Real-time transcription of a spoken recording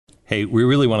Hey, we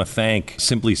really want to thank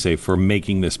Simply Safe for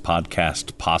making this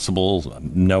podcast possible.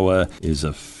 Noah is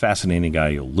a fascinating guy.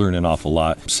 You'll learn an awful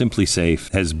lot. Simply Safe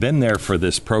has been there for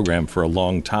this program for a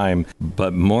long time,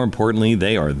 but more importantly,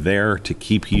 they are there to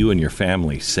keep you and your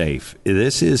family safe.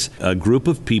 This is a group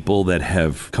of people that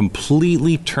have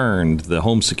completely turned the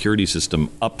home security system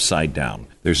upside down.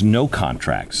 There's no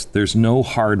contracts. There's no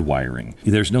hardwiring.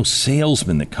 There's no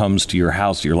salesman that comes to your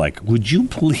house. You're like, would you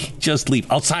please just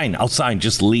leave? I'll sign,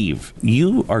 just leave.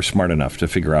 You are smart enough to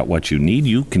figure out what you need.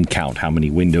 You can count how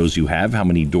many windows you have, how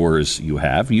many doors you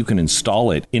have. You can install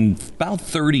it in about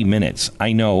 30 minutes.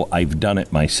 I know I've done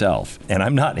it myself, and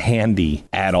I'm not handy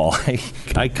at all.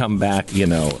 I come back,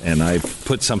 and I've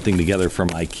put something together from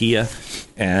IKEA,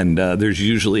 and there's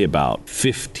usually about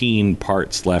 15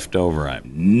 parts left over. I have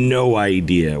no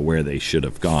idea where they should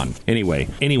have gone. Anyway,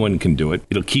 anyone can do it.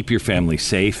 It'll keep your family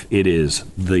safe. It is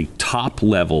the top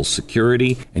level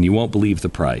security, and you won't believe the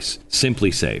price.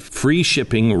 Simply Safe. Free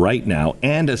shipping right now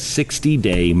and a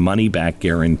 60-day money-back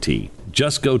guarantee.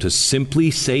 Just go to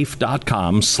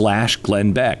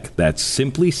simplysafe.com/Glenn Beck. That's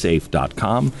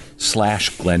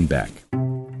simplysafe.com/Glenn Beck.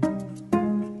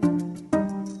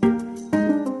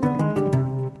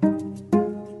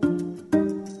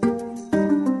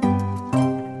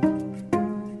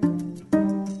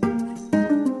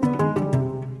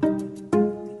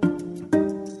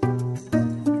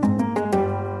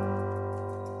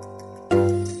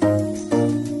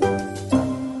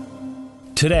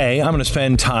 Today, I'm going to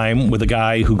spend time with a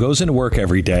guy who goes into work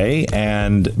every day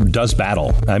and does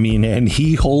battle. And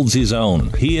he holds his own.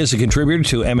 He is a contributor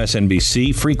to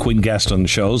MSNBC, frequent guest on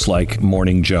shows like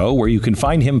Morning Joe, where you can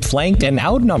find him flanked and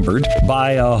outnumbered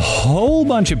by a whole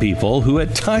bunch of people who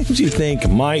at times you think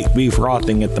might be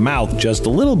frothing at the mouth just a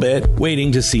little bit,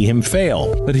 waiting to see him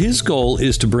fail. But his goal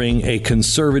is to bring a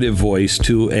conservative voice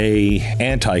to a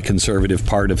anti-conservative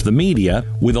part of the media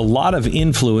with a lot of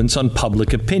influence on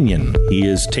public opinion.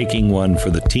 He is taking one for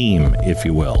the team, if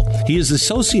you will. He is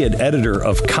associate editor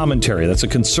of Commentary. That's a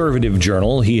conservative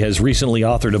journal. He has recently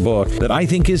authored a book that I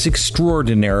think is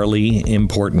extraordinarily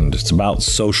important. It's about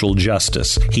social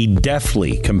justice. He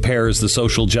deftly compares the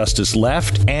social justice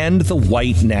left and the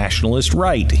white nationalist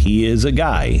right. He is a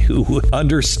guy who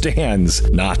understands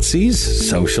Nazis,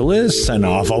 socialists, an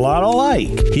awful lot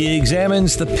alike. He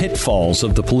examines the pitfalls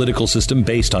of the political system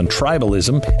based on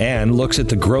tribalism and looks at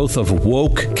the growth of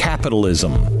woke capitalism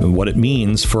and what it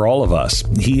means for all of us.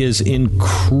 He is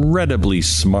incredibly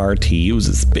smart. He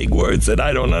uses big words that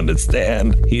I don't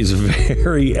understand. He's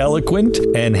very eloquent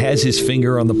and has his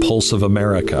finger on the pulse of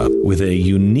America with a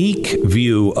unique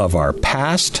view of our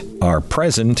past, our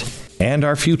present, and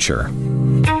our future.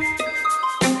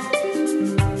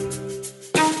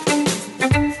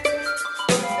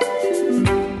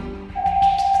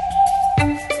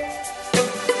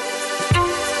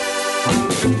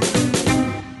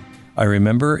 I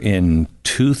remember in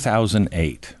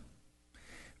 2008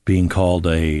 being called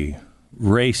a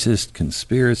racist,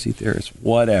 conspiracy theorist,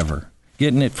 whatever,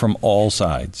 getting it from all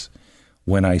sides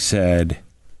when I said,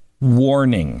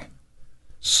 warning,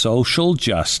 social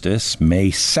justice may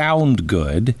sound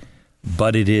good,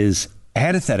 but it is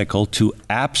antithetical to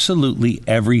absolutely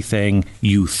everything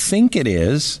you think it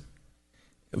is,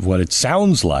 what it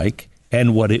sounds like,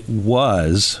 and what it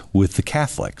was with the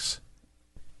Catholics.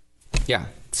 Yeah.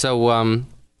 So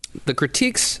the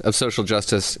critiques of social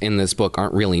justice in this book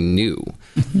aren't really new.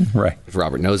 Right.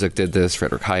 Robert Nozick did this.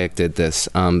 Friedrich Hayek did this.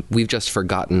 We've just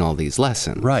forgotten all these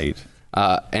lessons. Right.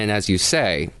 And as you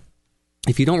say,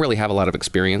 if you don't really have a lot of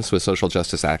experience with social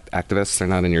justice activists, they're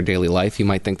not in your daily life, you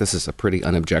might think this is a pretty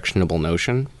unobjectionable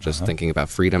notion, just thinking about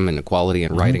freedom and equality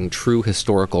and righting true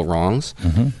historical wrongs.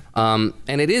 And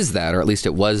it is that, or at least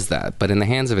it was that. But in the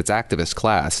hands of its activist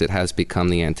class, it has become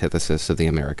the antithesis of the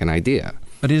American idea.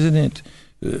 But isn't it,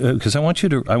 because I want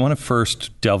to first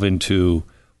delve into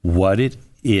what it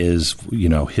is,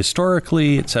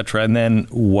 historically, et cetera, and then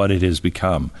what it has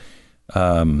become.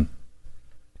 Start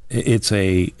with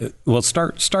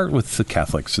the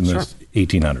Catholics in the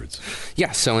 1800s.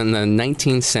 Yeah, so in the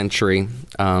 19th century,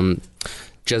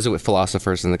 Jesuit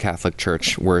philosophers in the Catholic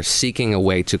Church were seeking a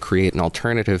way to create an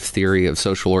alternative theory of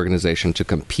social organization to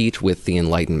compete with the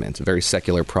Enlightenment, a very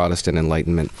secular Protestant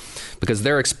Enlightenment, because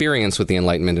their experience with the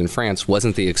Enlightenment in France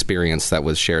wasn't the experience that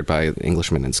was shared by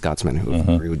Englishmen and Scotsmen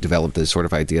who developed these sort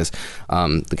of ideas.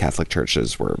 The Catholic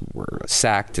churches were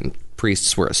sacked, and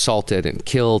priests were assaulted and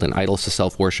killed, and idols to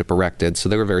self-worship erected. So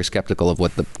they were very skeptical of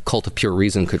what the cult of pure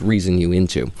reason could reason you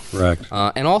into. Correct.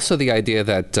 And also the idea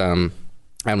that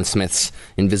Adam Smith's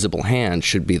invisible hand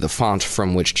should be the font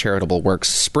from which charitable works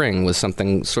spring was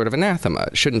something sort of anathema.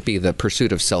 It shouldn't be the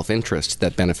pursuit of self-interest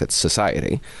that benefits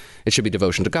society. It should be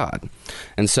devotion to God.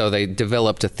 And so they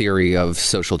developed a theory of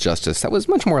social justice that was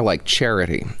much more like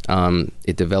charity.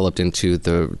 It developed into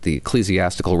the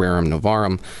ecclesiastical rerum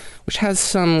novarum, which has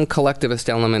some collectivist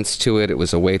elements to it. It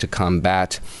was a way to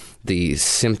combat the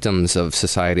symptoms of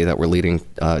society that were leading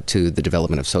to the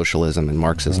development of socialism and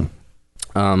Marxism.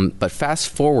 But fast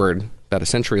forward about a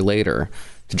century later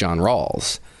to John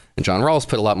Rawls. And John Rawls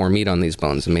put a lot more meat on these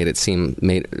bones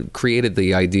and created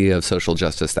the idea of social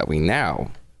justice that we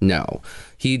now know.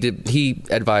 He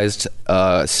advised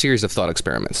a series of thought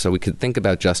experiments. So we could think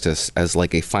about justice as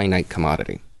like a finite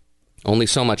commodity. Only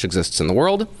so much exists in the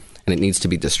world, and it needs to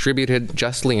be distributed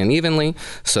justly and evenly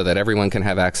so that everyone can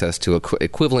have access to an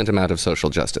equivalent amount of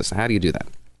social justice. How do you do that?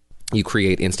 You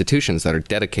create institutions that are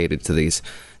dedicated to these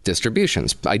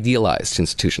distributions, idealized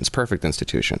institutions, perfect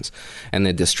institutions. And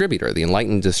the distributor, the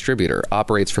enlightened distributor,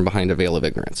 operates from behind a veil of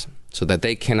ignorance so that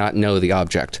they cannot know the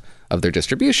object of their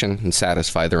distribution and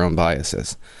satisfy their own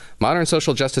biases. Modern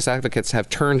social justice advocates have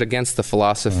turned against the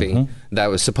philosophy that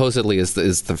was supposedly is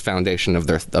the foundation of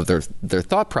their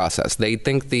thought process. They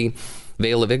think the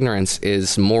veil of ignorance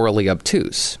is morally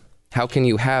obtuse. How can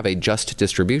you have a just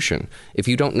distribution if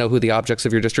you don't know who the objects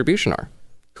of your distribution are?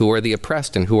 Who are the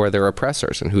oppressed and who are their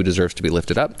oppressors, and who deserves to be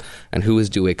lifted up and who is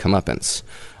due a comeuppance?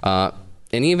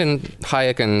 And even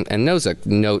Hayek and Nozick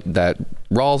note that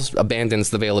Rawls abandons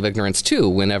the veil of ignorance too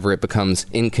whenever it becomes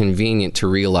inconvenient to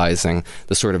realizing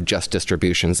the sort of just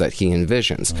distributions that he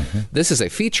envisions. This is a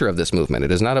feature of this movement.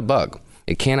 It is not a bug.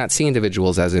 It cannot see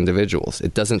individuals as individuals.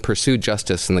 It doesn't pursue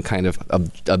justice in the kind of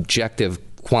objective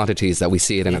quantities that we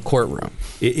see it in a courtroom.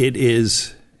 It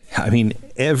is, I mean,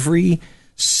 every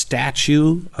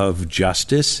statue of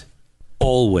justice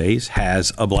always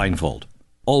has a blindfold.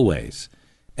 Always.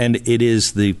 And it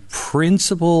is the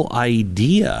principal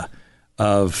idea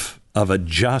of a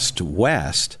just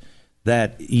West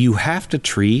that you have to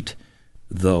treat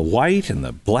the white and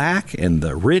the black and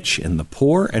the rich and the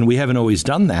poor, and we haven't always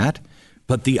done that.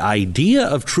 But the idea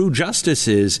of true justice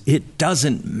is it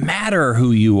doesn't matter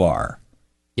who you are.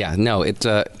 Yeah, no, it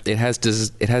has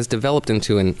developed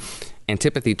into an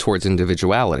antipathy towards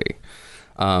individuality.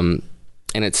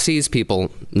 And it sees people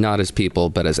not as people,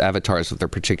 but as avatars of their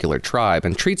particular tribe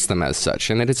and treats them as such.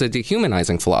 And it is a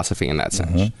dehumanizing philosophy in that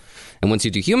sense. And once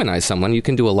you dehumanize someone, you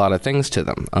can do a lot of things to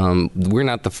them. We're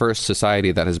not the first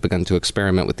society that has begun to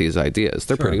experiment with these ideas.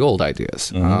 They're pretty old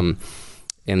ideas.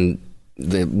 And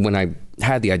when I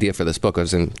had the idea for this book, I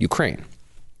was in Ukraine.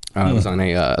 I was on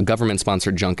a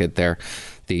government-sponsored junket there.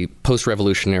 The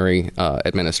post-revolutionary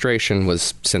administration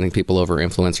was sending people over,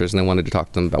 influencers, and they wanted to talk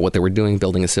to them about what they were doing,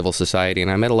 building a civil society.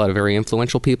 And I met a lot of very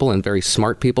influential people and very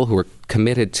smart people who were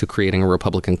committed to creating a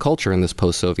Republican culture in this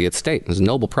post-Soviet state. It was a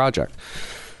noble project.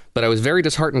 But I was very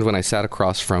disheartened when I sat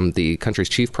across from the country's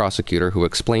chief prosecutor, who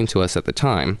explained to us at the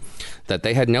time that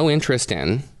they had no interest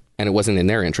in, and it wasn't in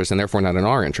their interest, and therefore not in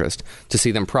our interest, to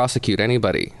see them prosecute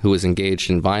anybody who was engaged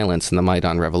in violence in the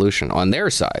Maidan Revolution on their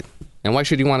side. And why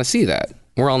should you want to see that?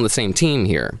 We're all on the same team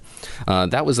here.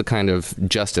 That was the kind of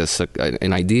justice,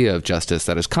 an idea of justice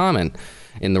that is common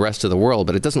in the rest of the world,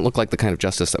 but it doesn't look like the kind of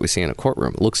justice that we see in a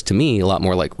courtroom. It looks to me a lot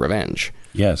more like revenge.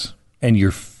 Yes, and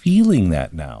you're feeling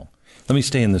that now. Let me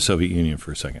stay in the Soviet Union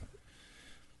for a second.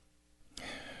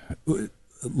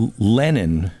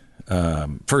 Lenin,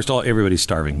 first of all, everybody's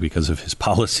starving because of his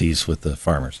policies with the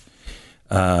farmers.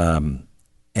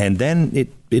 And then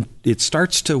it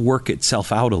starts to work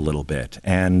itself out a little bit,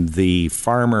 and the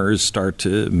farmers start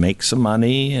to make some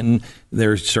money, and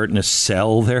they're starting to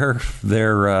sell their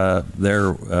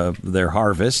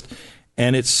harvest,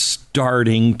 and it's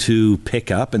starting to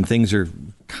pick up, and things are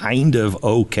kind of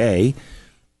okay.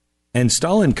 And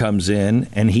Stalin comes in,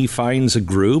 and he finds a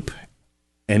group,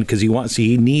 and because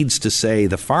he needs to say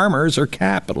the farmers are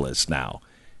capitalists now,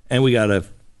 and we gotta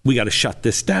shut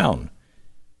this down.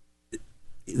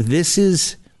 This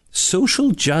is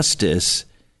social justice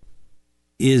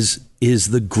is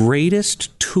the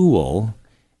greatest tool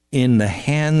in the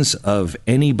hands of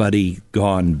anybody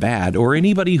gone bad, or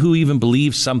anybody who even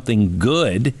believes something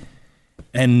good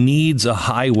and needs a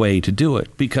highway to do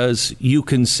it, because you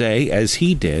can say, as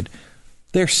he did,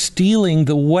 they're stealing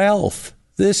the wealth.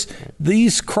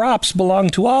 These crops belong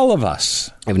to all of us.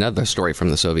 I have another story from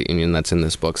the Soviet Union that's in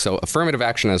this book. So affirmative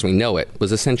action as we know it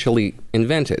was essentially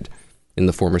invented in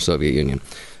the former Soviet Union.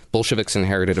 Bolsheviks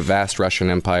inherited a vast Russian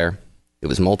empire. It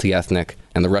was multi-ethnic,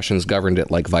 and the Russians governed it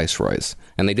like viceroys.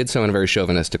 And they did so in a very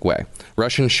chauvinistic way.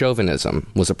 Russian chauvinism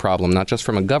was a problem, not just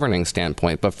from a governing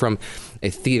standpoint, but from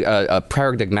a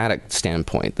paradigmatic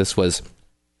standpoint. This was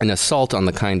an assault on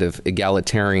the kind of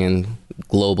egalitarian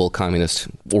global communist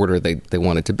order they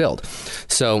wanted to build.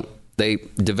 So they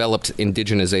developed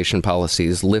indigenization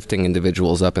policies, lifting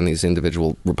individuals up in these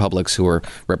individual republics who were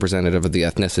representative of the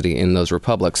ethnicity in those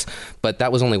republics. But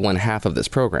that was only one half of this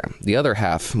program. The other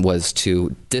half was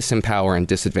to disempower and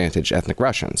disadvantage ethnic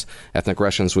Russians. Ethnic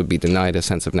Russians would be denied a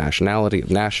sense of nationality,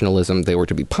 of nationalism. They were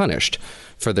to be punished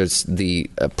for the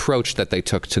approach that they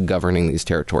took to governing these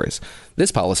territories.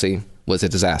 This policy was a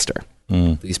disaster.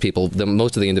 These people,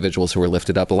 most of the individuals who were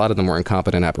lifted up, a lot of them were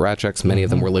incompetent apparatchiks. Many of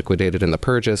them were liquidated in the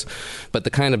purges. But the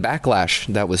kind of backlash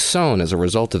that was sown as a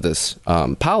result of this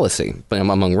policy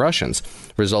among Russians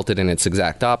resulted in its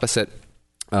exact opposite.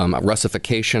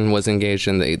 Russification was engaged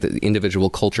in. The individual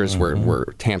cultures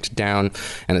were tamped down,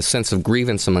 and a sense of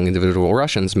grievance among individual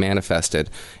Russians manifested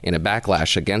in a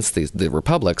backlash against the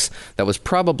republics that was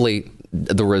probably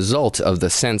the result of the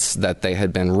sense that they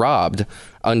had been robbed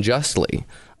unjustly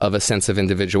of a sense of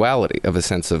individuality, of a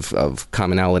sense of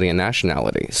commonality and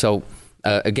nationality. So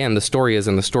again, the story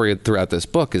throughout this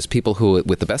book is people who,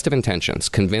 with the best of intentions,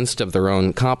 convinced of their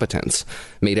own competence,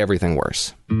 made everything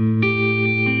worse.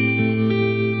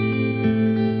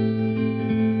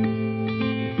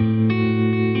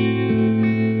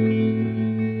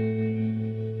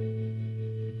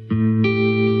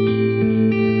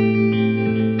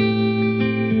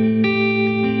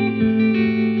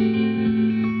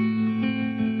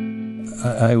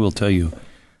 I will tell you,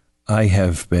 I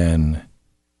have been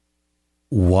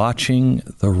watching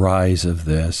the rise of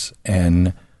this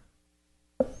and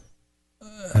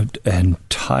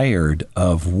tired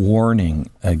of warning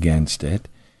against it.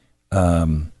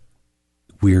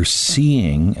 We're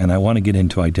seeing, and I want to get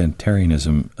into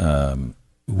identitarianism,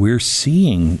 we're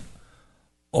seeing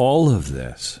all of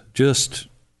this just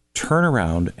turn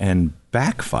around and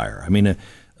backfire. I mean,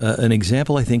 an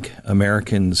example I think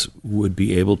Americans would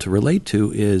be able to relate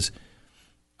to is,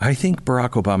 I think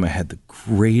Barack Obama had the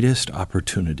greatest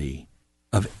opportunity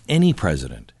of any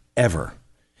president ever.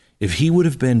 If he would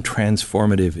have been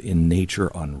transformative in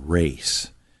nature on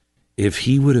race, if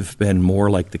he would have been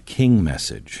more like the King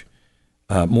message,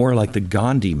 more like the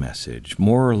Gandhi message,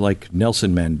 more like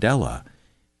Nelson Mandela,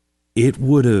 it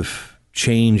would have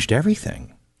changed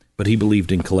everything. But he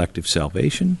believed in collective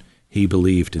salvation. He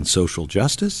believed in social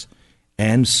justice,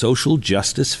 and social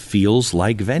justice feels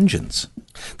like vengeance.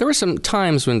 There were some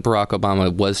times when Barack Obama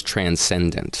was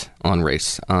transcendent on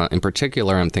race. In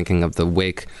particular, I'm thinking of the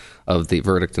wake of the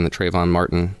verdict in the Trayvon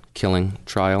Martin killing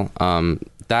trial.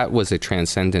 That was a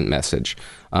transcendent message.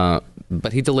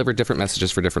 But he delivered different messages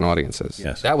for different audiences.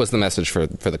 Yes. That was the message for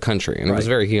the country, and It was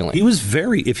very healing.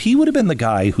 If he would have been the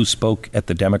guy who spoke at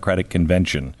the Democratic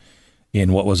Convention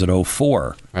in, what was it,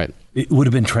 2004, right, it would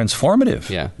have been transformative.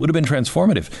 Yeah. Would have been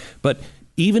transformative. But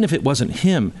even if it wasn't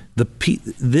him,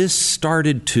 this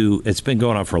started to, it's been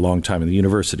going on for a long time in the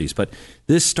universities, but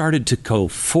this started to go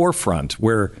forefront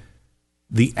where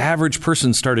the average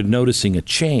person started noticing a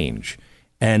change,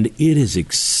 and it is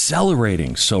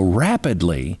accelerating so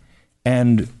rapidly.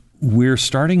 And we're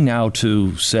starting now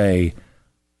to say,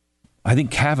 I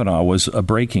think Kavanaugh was a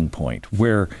breaking point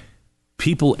where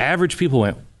average people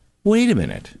went, wait a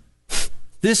minute.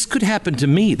 This could happen to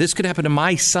me. This could happen to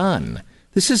my son.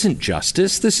 This isn't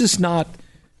justice. This is not.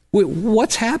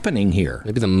 What's happening here?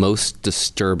 Maybe the most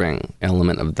disturbing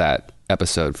element of that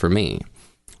episode for me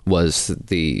was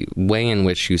the way in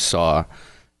which you saw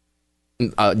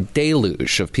a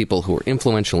deluge of people who were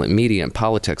influential in media and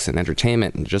politics and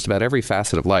entertainment and just about every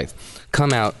facet of life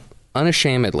come out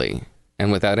unashamedly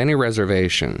and without any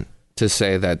reservation to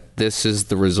say that this is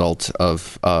the result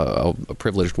of a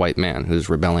privileged white man who's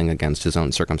rebelling against his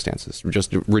own circumstances,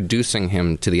 just reducing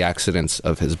him to the accidents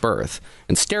of his birth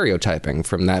and stereotyping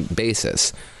from that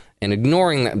basis and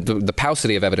ignoring that the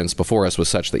paucity of evidence before us was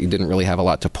such that you didn't really have a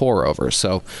lot to pore over.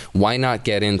 So why not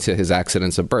get into his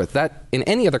accidents of birth? That, in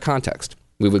any other context,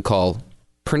 we would call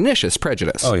pernicious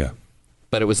prejudice. Oh, yeah.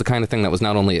 But it was the kind of thing that was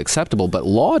not only acceptable, but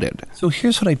lauded. So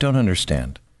here's what I don't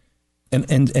understand.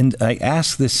 And I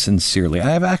ask this sincerely.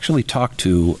 I have actually talked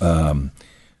to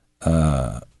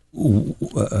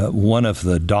one of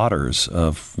the daughters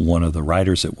of one of the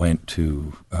writers that went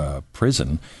to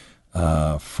prison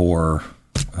for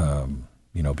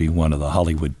being one of the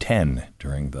Hollywood 10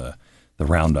 during the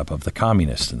roundup of the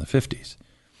communists in the 50s.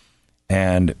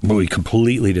 And we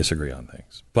completely disagree on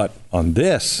things. But on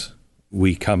this,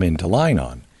 we come into line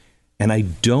on. And I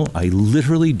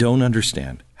literally don't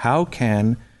understand. How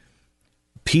can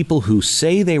people who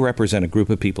say they represent a group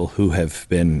of people who have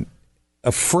been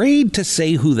afraid to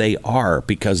say who they are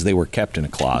because they were kept in a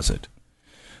closet,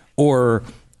 or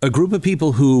a group of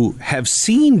people who have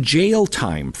seen jail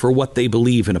time for what they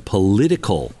believe in a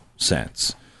political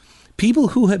sense, people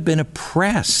who have been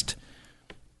oppressed.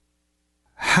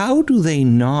 How do they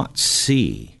not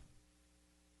see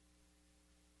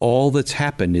all that's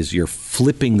happened is you're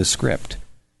flipping the script?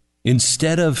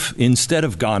 Instead of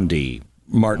Gandhi,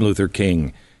 Martin Luther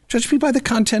King, judge me by the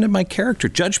content of my character.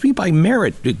 Judge me by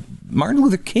merit. Martin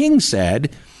Luther King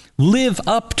said, live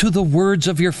up to the words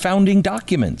of your founding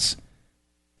documents.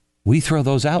 We throw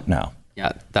those out now.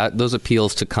 Yeah, those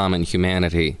appeals to common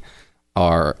humanity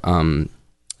are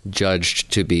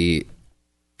judged to be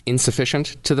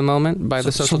insufficient to the moment by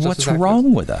the social justice activists. So what's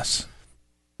wrong with us?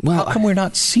 Well, how come we're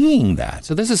not seeing that?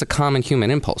 So this is a common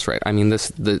human impulse, right? I mean,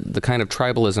 the kind of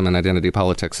tribalism and identity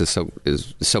politics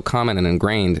is so common and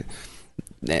ingrained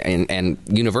and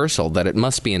universal that it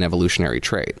must be an evolutionary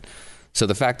trait. So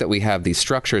the fact that we have these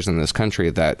structures in this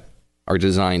country that are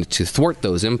designed to thwart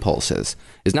those impulses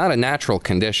is not a natural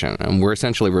condition, and we're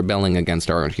essentially rebelling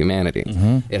against our own humanity.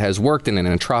 Mm-hmm. It has worked in an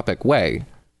entropic way,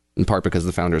 in part because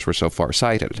the founders were so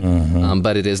far-sighted. Mm-hmm.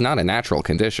 But it is not a natural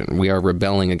condition. We are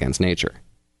rebelling against nature.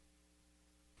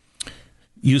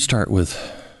 You start with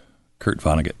Kurt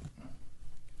Vonnegut,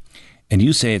 and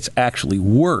you say it's actually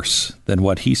worse than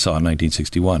what he saw in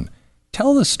 1961.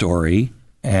 Tell the story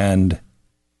and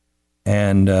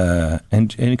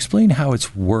explain how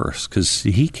it's worse, because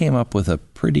he came up with a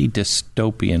pretty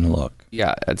dystopian look.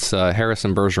 Yeah, it's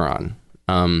Harrison Bergeron.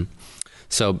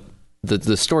 So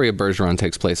the story of Bergeron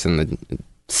takes place in the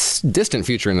distant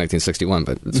future in 1961,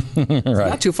 but it's right.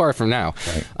 Not too far from now.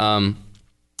 Right.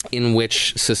 In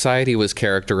which society was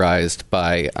characterized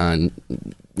by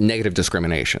negative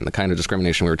discrimination, the kind of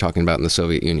discrimination we were talking about in the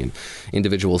Soviet Union.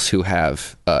 Individuals who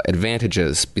have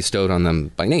advantages bestowed on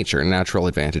them by nature, natural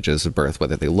advantages of birth,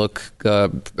 whether they look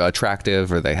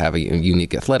attractive or they have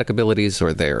unique athletic abilities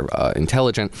or they're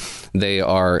intelligent, they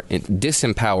are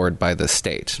disempowered by the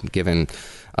state, given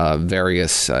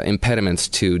various impediments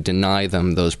to deny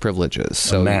them those privileges.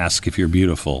 So, a mask if you're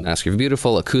beautiful. Mask if you're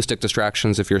beautiful, acoustic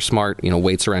distractions if you're smart,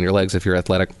 weights around your legs if you're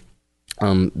athletic.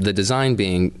 The design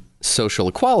being social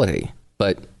equality,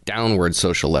 but downward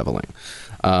social leveling.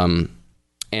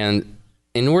 And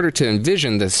in order to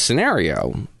envision this scenario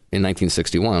in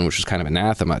 1961, which was kind of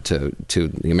anathema to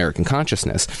the American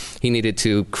consciousness, he needed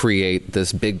to create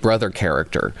this big brother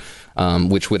character,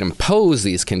 which would impose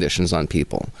these conditions on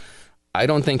people. I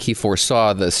don't think he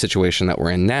foresaw the situation that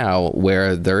we're in now,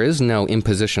 where there is no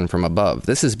imposition from above.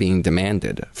 This is being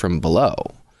demanded from below.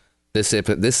 This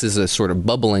is a sort of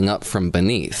bubbling up from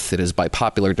beneath. It is by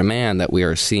popular demand that we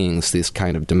are seeing these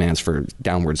kind of demands for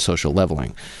downward social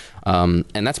leveling. And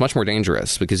that's much more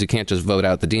dangerous, because you can't just vote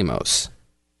out the demos.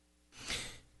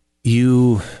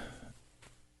 Is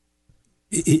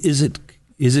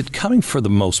it coming for the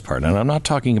most part? And I'm not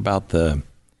talking about the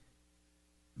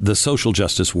social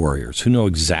justice warriors who know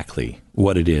exactly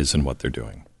what it is and what they're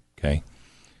doing. Okay.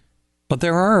 But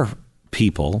there are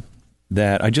people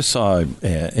that I just saw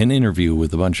an interview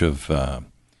with a bunch of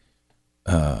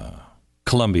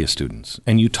Columbia students.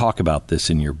 And you talk about this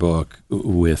in your book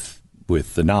with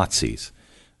the Nazis,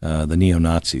 the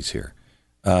neo-Nazis here.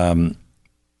 Guy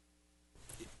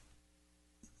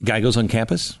goes on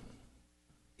campus.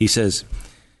 He says,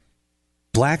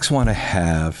 blacks want to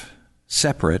have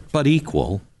separate but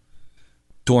equal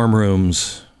dorm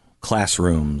rooms,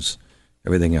 classrooms,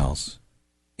 everything else.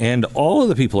 And all of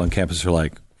the people on campus are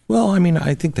like, well, I mean,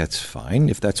 I think that's fine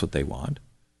if that's what they want.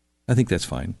 I think that's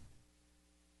fine.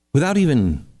 Without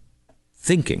even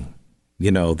thinking,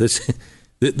 this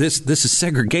is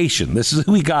segregation.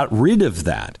 We got rid of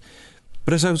that.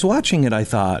 But as I was watching it, I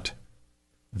thought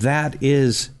that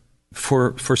is,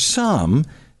 for some,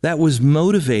 that was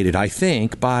motivated, I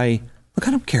think, by, look,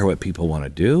 I don't care what people want to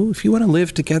do. If you want to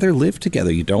live together, live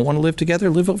together. You don't want to live together,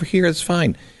 live over here. It's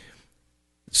fine.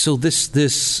 So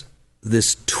this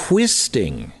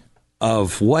twisting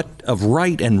of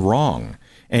right and wrong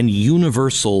and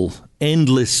universal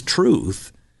endless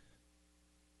truth,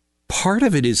 part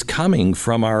of it is coming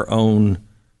from our own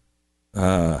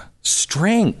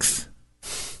strength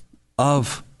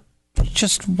of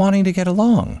just wanting to get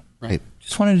along. Right.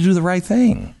 Just wanting to do the right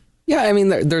thing. Yeah, I mean,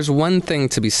 there's one thing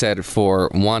to be said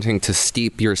for wanting to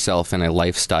steep yourself in a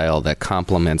lifestyle that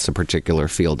complements a particular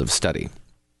field of study.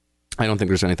 I don't think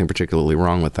there's anything particularly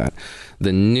wrong with that.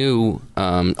 The new,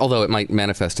 although it might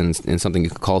manifest in something you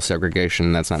could call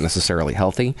segregation, that's not necessarily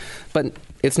healthy, but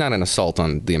it's not an assault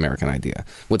on the American idea.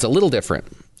 What's a little different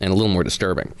and a little more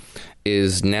disturbing,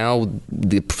 is now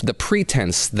the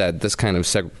pretense that this kind of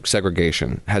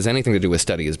segregation has anything to do with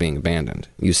study is being abandoned.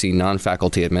 You see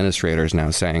non-faculty administrators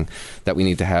now saying that we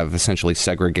need to have essentially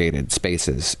segregated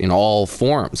spaces in all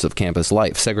forms of campus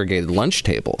life, segregated lunch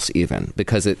tables even,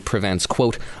 because it prevents,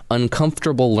 quote,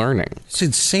 uncomfortable learning. It's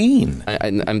insane.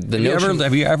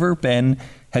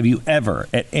 Have you ever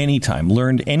at any time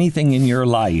learned anything in your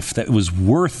life that was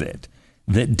worth it,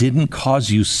 that didn't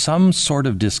cause you some sort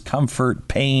of discomfort,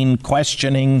 pain,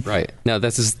 questioning? Right. No,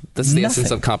 this is the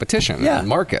essence of competition in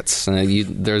markets.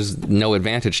 There's no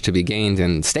advantage to be gained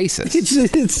in stasis.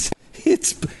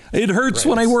 It hurts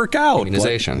when I work out.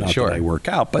 Immunization, not sure. that I work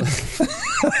out, but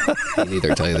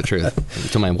neither, tell you the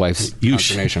truth. To my wife's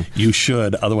consternation. You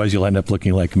should, otherwise you'll end up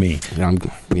looking like me.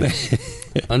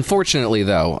 Unfortunately,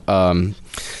 though,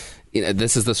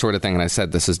 this is the sort of thing, and I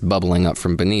said this is bubbling up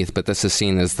from beneath, but this is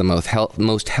seen as the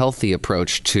most healthy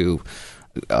approach to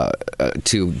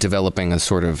developing a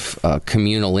sort of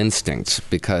communal instinct,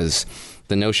 because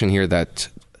the notion here that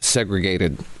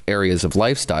segregated areas of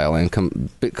lifestyle and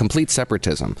complete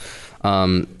separatism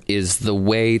is the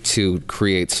way to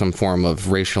create some form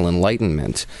of racial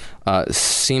enlightenment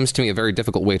seems to me a very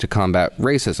difficult way to combat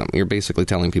racism. You're basically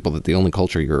telling people that the only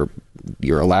culture you're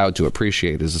allowed to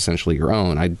appreciate is essentially your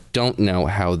own. I don't know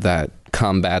how that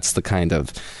combats the kind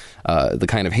of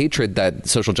hatred that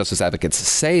social justice advocates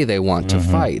say they want to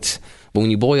fight. But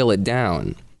when you boil it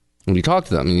down, when you talk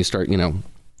to them and you start,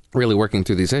 really working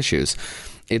through these issues,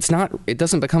 it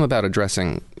doesn't become about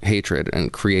addressing hatred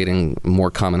and creating more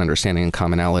common understanding and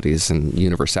commonalities and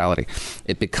universality.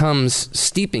 It becomes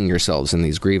steeping yourselves in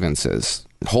these grievances,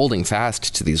 holding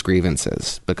fast to these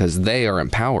grievances, because they are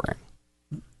empowering.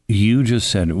 You just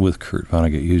said, with Kurt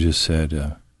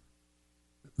Vonnegut,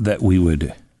 that we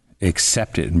would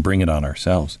accept it and bring it on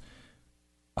ourselves.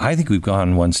 I think we've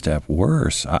gone one step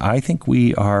worse. I think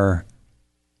we're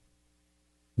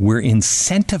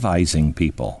incentivizing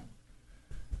people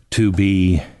to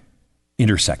be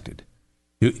intersected.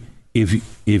 If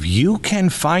you can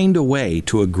find a way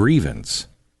to a grievance,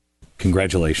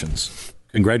 congratulations.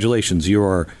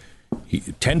 You're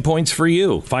 10 points for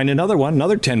you. Find another one,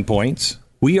 another 10 points.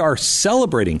 We are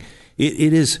celebrating.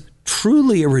 It is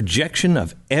truly a rejection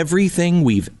of everything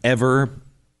we've ever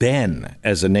been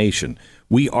as a nation.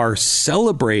 We are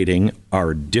celebrating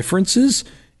our differences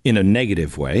in a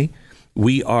negative way.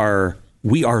 We are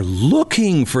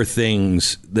looking for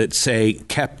things that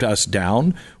kept us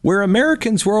down, where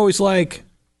Americans were always like,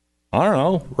 I don't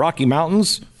know, Rocky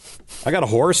Mountains. I got a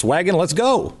horse, wagon, let's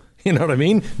go. You know what I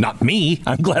mean? Not me.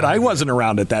 I'm glad I wasn't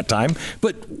around at that time.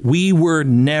 But we were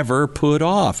never put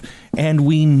off. And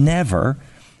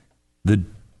the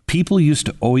people used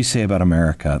to always say about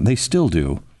America, they still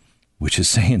do, which is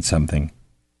saying something.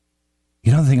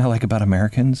 You know the thing I like about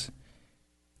Americans?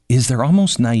 Is they're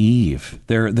almost naive.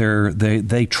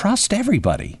 They trust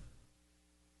everybody.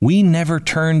 We never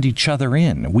turned each other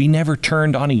in. We never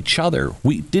turned on each other.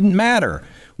 We didn't matter.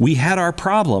 We had our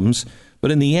problems, but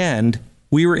in the end,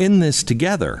 we were in this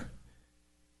together.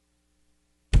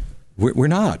 We're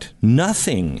not.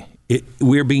 Nothing.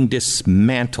 We're being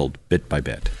dismantled bit by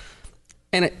bit.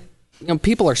 And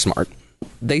people are smart.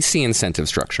 They see incentive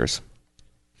structures.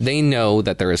 They know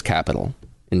that there is capital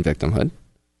in victimhood.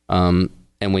 And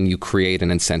when you create an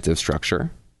incentive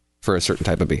structure for a certain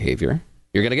type of behavior,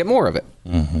 you're going to get more of it.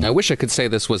 I wish I could say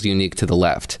this was unique to the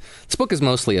left. This book is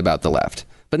mostly about the left,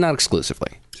 but not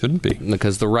exclusively. Shouldn't be.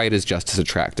 Because the right is just as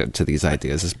attracted to these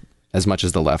ideas as much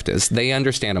as the left is. They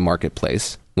understand a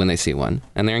marketplace when they see one,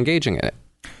 and they're engaging in it.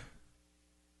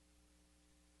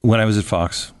 When I was at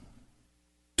Fox,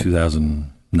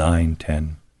 2009,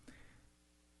 10,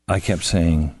 I kept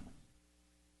saying,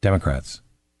 Democrats,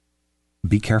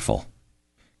 be careful.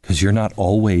 Because you're not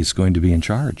always going to be in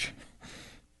charge.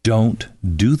 Don't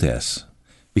do this,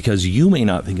 because you may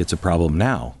not think it's a problem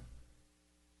now.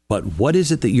 But what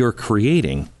is it that you're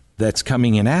creating that's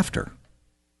coming in after?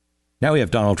 Now we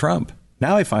have Donald Trump.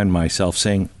 Now I find myself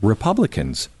saying,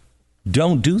 Republicans,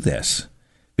 don't do this.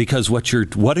 Because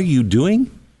what are you doing?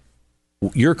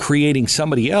 You're creating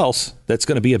somebody else that's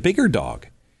going to be a bigger dog.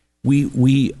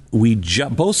 We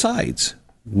jump both sides.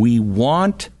 We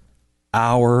want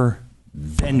our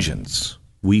vengeance.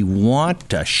 We want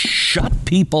to shut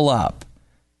people up.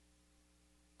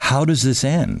 How does this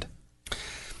end?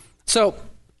 So,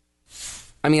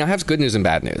 I have good news and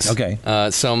bad news. Okay.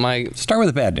 Start with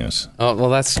the bad news. Oh, well,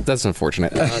 that's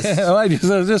unfortunate.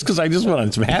 Just because I just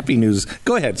wanted some happy news.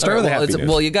 Go ahead. Start with the happy news.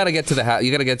 Well, you got to get to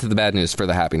the bad news for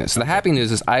the happiness. So the happy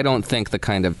news is I don't think the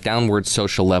kind of downward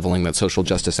social leveling that social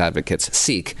justice advocates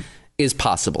seek is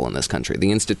possible in this country.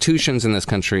 The institutions in this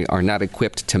country are not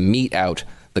equipped to mete out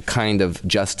the kind of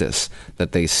justice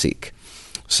that they seek.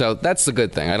 So that's the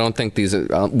good thing. I don't think these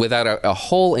without a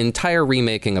whole entire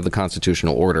remaking of the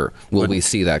constitutional order will we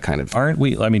see that kind of... Aren't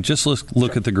we? I mean, just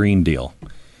look at the Green Deal.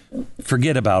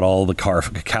 Forget about all the cow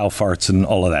farts and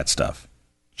all of that stuff.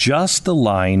 Just the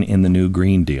line in the new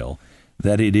Green Deal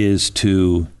that it is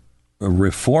to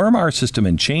reform our system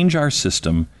and change our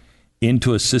system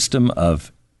into a system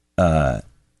of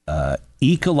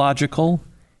ecological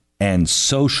and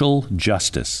social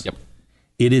justice. Yep.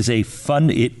 It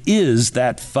is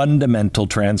that fundamental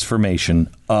transformation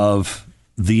of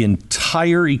the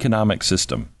entire economic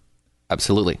system.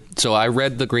 Absolutely. So I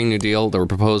read the Green New Deal, the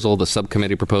proposal, the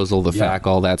subcommittee proposal, the FAQ,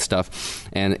 all that stuff,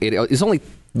 and it is only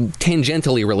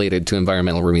tangentially related to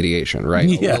environmental remediation, right?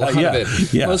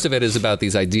 Most of it is about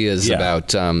these ideas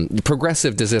about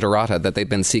progressive desiderata that they've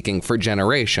been seeking for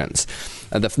generations.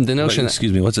 The notion...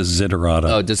 Excuse me, what's a desiderata?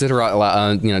 Oh,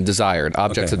 desiderata, desired,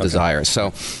 objects of desire.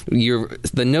 So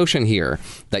the notion here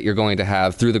that you're going to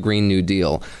have through the Green New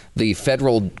Deal, the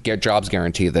federal jobs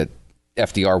guarantee that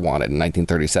FDR wanted in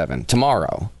 1937,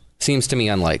 tomorrow, seems to me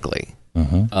unlikely.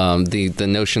 The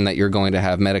notion that you're going to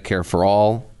have Medicare for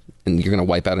all, and you're going to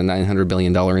wipe out a $900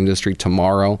 billion industry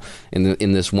tomorrow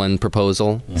in this one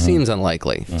proposal, seems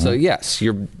unlikely. So yes,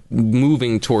 you're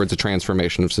moving towards a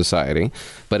transformation of society,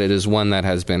 but it is one that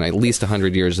has been at least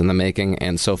 100 years in the making,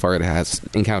 and so far it has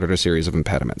encountered a series of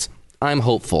impediments. I'm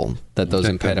hopeful that those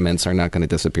impediments are not going to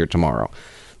disappear tomorrow.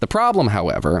 The problem,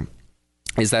 however,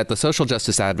 is that the social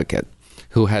justice advocate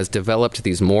who has developed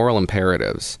these moral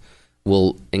imperatives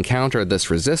will encounter this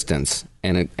resistance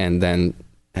and then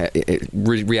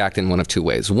react in one of two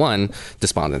ways. One,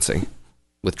 despondency,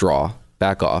 withdraw,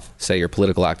 back off, say your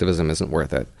political activism isn't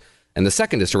worth it. And the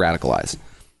second is to radicalize,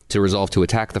 to resolve to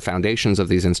attack the foundations of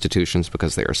these institutions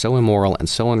because they are so immoral and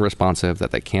so unresponsive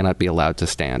that they cannot be allowed to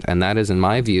stand. And that is, in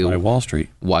my view, by Wall Street,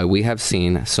 why we have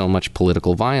seen so much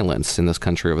political violence in this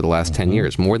country over the last 10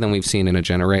 years, more than we've seen in a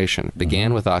generation. It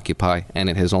began with Occupy, and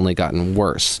it has only gotten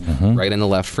worse. Right and the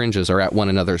left fringes are at one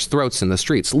another's throats in the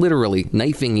streets, literally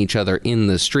knifing each other in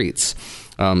the streets.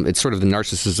 It's sort of the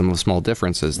narcissism of small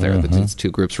differences there, that these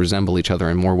two groups resemble each other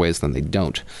in more ways than they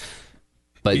don't.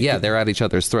 But yeah, they're at each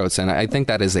other's throats. And I think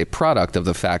that is a product of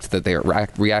the fact that they are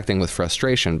reacting with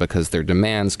frustration because their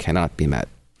demands cannot be met.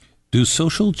 Do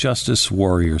social justice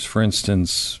warriors, for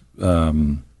instance,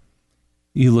 you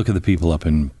look at the people up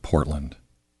in Portland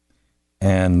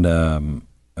and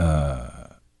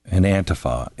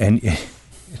Antifa, and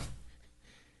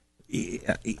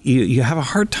you have a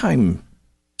hard time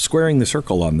squaring the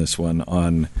circle on this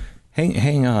one.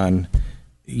 Hang on,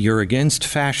 you're against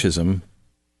fascism,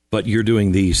 but you're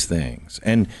doing these things.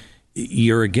 And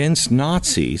you're against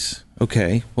Nazis.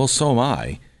 Okay, well, so am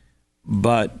I.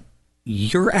 But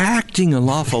you're acting an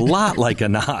awful lot like a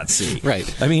Nazi. Right.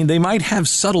 I mean, they might have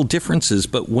subtle differences,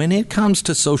 but when it comes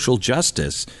to social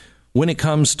justice, when it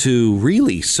comes to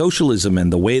really socialism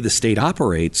and the way the state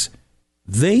operates,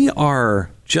 they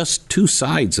are just two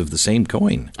sides of the same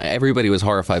coin. Everybody was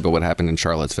horrified by what happened in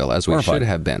Charlottesville, as we should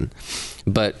have been.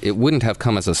 But it wouldn't have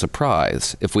come as a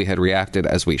surprise if we had reacted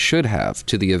as we should have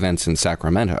to the events in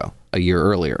Sacramento a year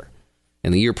earlier.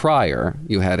 In the year prior,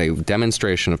 you had a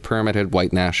demonstration of permitted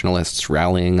white nationalists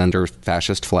rallying under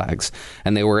fascist flags,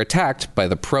 and they were attacked by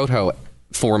the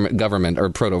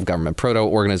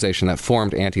proto-organization that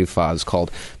formed Antifas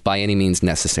called By Any Means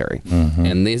Necessary.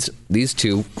 And these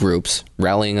two groups,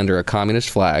 rallying under a communist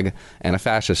flag and a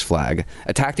fascist flag,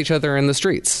 attacked each other in the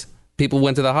streets. People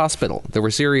went to the hospital. There were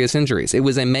serious injuries. It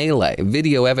was a melee,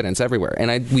 video evidence everywhere.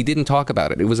 And we didn't talk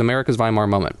about it. It was America's Weimar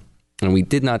moment. And we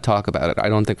did not talk about it. I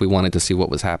don't think we wanted to see what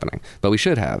was happening, but we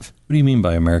should have. What do you mean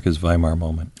by America's Weimar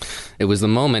moment? It was the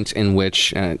moment in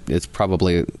which it's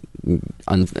probably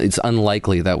it's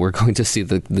unlikely that we're going to see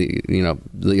the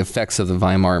effects of the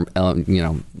Weimar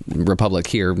Republic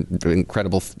here,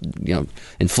 incredible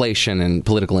inflation and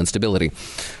political instability.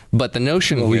 But the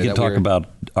notion we can talk about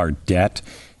our debt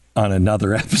on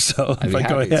another episode. I'd be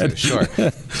happy to, sure.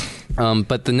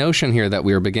 But the notion here that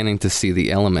we are beginning to see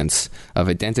the elements of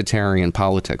identitarian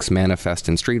politics manifest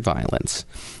in street violence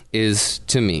is,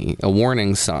 to me, a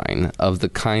warning sign of the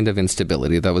kind of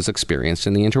instability that was experienced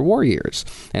in the interwar years.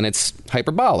 And it's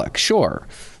hyperbolic, sure.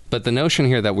 But the notion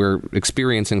here that we're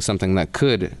experiencing something that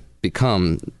could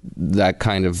become the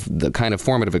kind of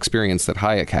formative experience that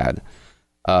Hayek had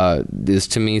is,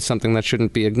 to me, something that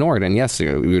shouldn't be ignored. And yes,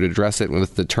 we would address it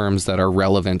with the terms that are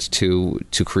relevant to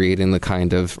creating the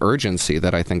kind of urgency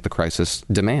that I think the crisis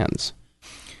demands.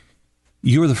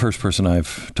 You're the first person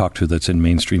I've talked to that's in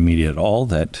mainstream media at all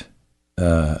that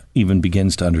even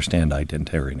begins to understand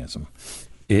identitarianism.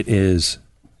 It is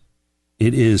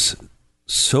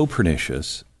so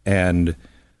pernicious and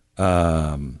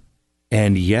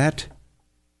yet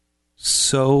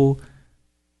so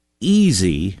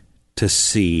easy to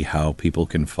see how people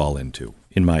can fall into,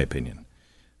 in my opinion.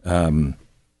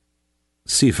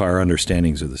 See if our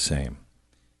understandings are the same.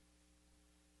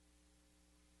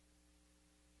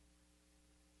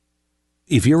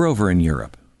 If you're over in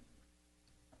Europe,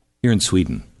 you're in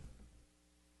Sweden,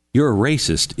 you're a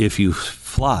racist if you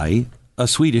fly a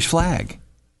Swedish flag.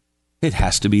 It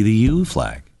has to be the U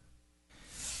flag.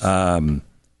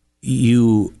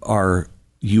 You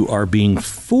are being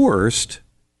forced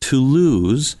to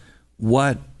lose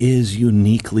what is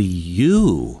uniquely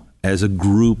you as a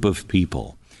group of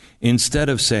people. Instead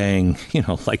of saying,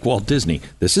 like Walt Disney,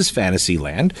 this is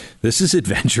Fantasyland, this is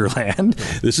Adventureland,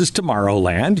 this is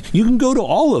Tomorrowland. You can go to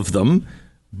all of them,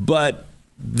 but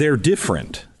they're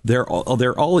different. They're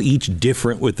all each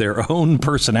different with their own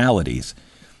personalities.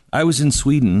 I was in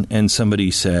Sweden and somebody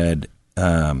said,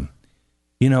 well,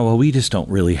 we just don't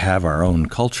really have our own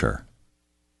culture.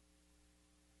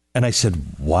 And I said,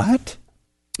 what?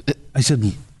 I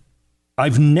said,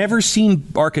 I've never seen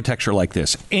architecture like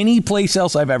this any place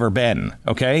else I've ever been.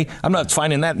 OK, I'm not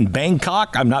finding that in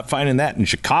Bangkok. I'm not finding that in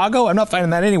Chicago. I'm not finding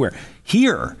that anywhere.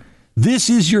 Here, this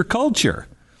is your culture.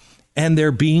 And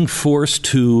they're being forced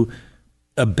to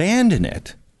abandon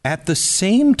it at the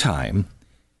same time.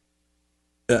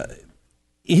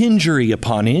 Injury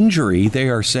upon injury, they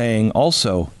are saying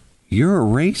also, you're a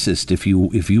racist if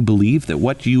you believe that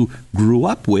what you grew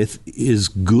up with is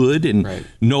good and right,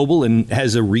 noble and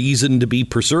has a reason to be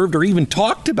preserved or even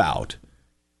talked about.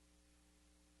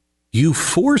 You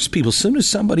force people, as soon as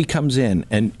somebody comes in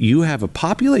and you have a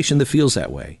population that feels that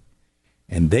way,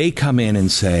 and they come in and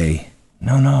say,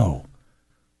 no,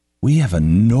 we have a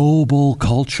noble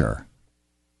culture.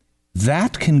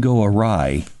 That can go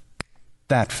awry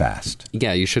that fast.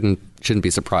 Yeah, you shouldn't be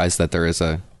surprised that there is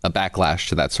a backlash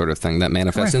to that sort of thing that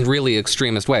manifests in really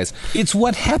extremist ways. It's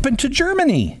what happened to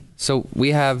Germany. So we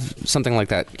have something like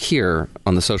that here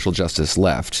on the social justice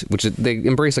left, which is, they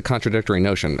embrace a contradictory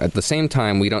notion. At the same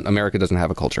time, America doesn't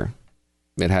have a culture.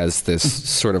 It has this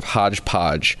sort of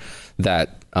hodgepodge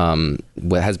that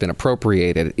has been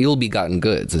appropriated, ill-begotten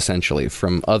goods, essentially,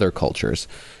 from other cultures.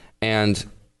 And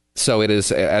so it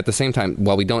is, at the same time,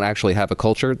 while we don't actually have a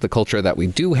culture, the culture that we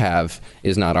do have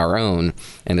is not our own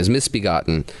and is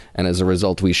misbegotten. And as a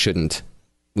result, we shouldn't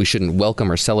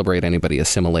welcome or celebrate anybody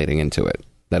assimilating into it.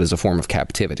 That is a form of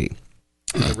captivity.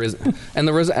 And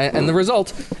the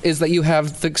result is that you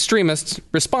have the extremist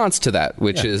response to that,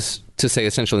 which is to say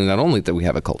essentially not only that we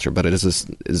have a culture, but it is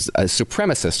a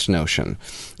supremacist notion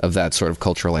of that sort of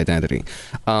cultural identity.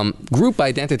 Group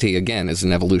identity, again, is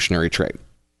an evolutionary trait.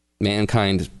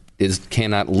 Mankind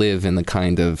cannot live in the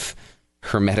kind of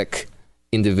hermetic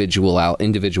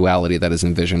individuality that is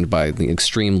envisioned by the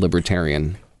extreme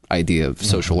libertarian idea of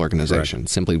social organization. Correct.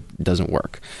 Simply doesn't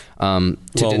work.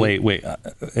 Wait.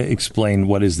 Explain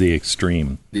what is the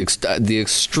extreme? The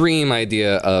extreme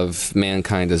idea of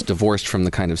mankind is divorced from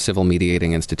the kind of civil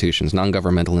mediating institutions,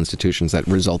 non-governmental institutions that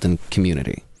result in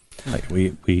community. Like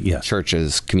yes.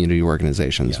 Churches, community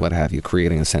organizations, what have you,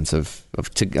 creating a sense of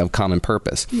common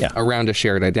purpose around a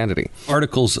shared identity.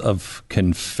 Articles of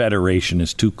Confederation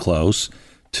is too close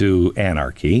to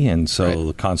anarchy, and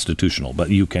so constitutional. But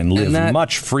you can live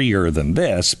much freer than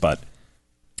this,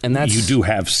 and you do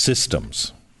have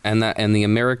systems. And the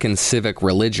American civic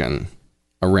religion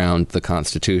around the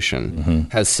Constitution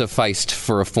has sufficed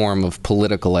for a form of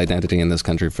political identity in this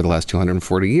country for the last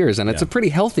 240 years. And it's a pretty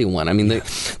healthy one. I mean,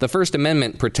 the First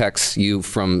Amendment protects you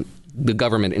from the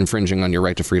government infringing on your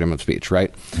right to freedom of speech,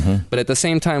 right? But at the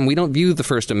same time, we don't view the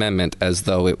First Amendment as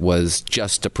though it was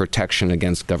just a protection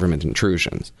against government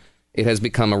intrusions. It has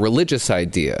become a religious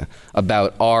idea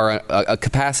about a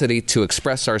capacity to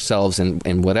express ourselves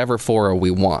in whatever fora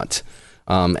we want.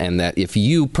 And that if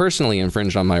you personally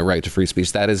infringe on my right to free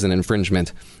speech, that is an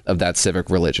infringement of that civic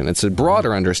religion. It's a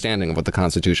broader understanding of what the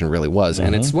Constitution really was,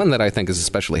 and it's one that I think is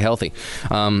especially healthy.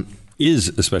 Is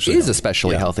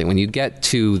especially healthy. When you get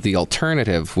to the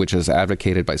alternative, which is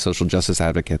advocated by social justice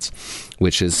advocates,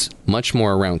 which is much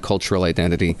more around cultural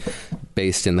identity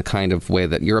based in the kind of way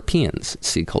that Europeans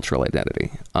see cultural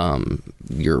identity.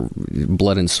 Your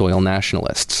blood and soil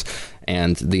nationalists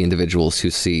and the individuals who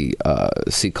see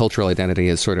cultural identity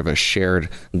as sort of a shared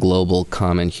global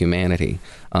common humanity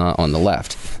on the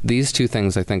left. These two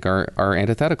things, I think, are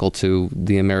antithetical to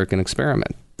the American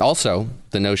experiment. Also,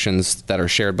 the notions that are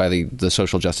shared by the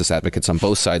social justice advocates on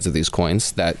both sides of these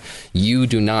coins, that you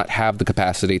do not have the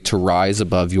capacity to rise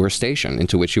above your station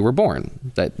into which you were born,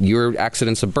 that your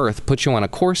accidents of birth put you on a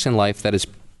course in life that is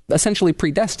essentially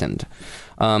predestined,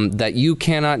 that you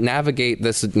cannot navigate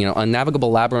this unnavigable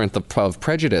labyrinth of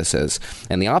prejudices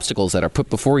and the obstacles that are put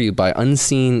before you by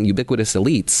unseen ubiquitous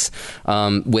elites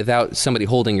without somebody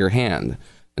holding your hand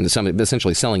and somebody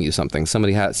essentially selling you something.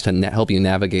 Somebody has to help you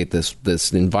navigate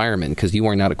this environment, because you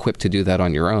are not equipped to do that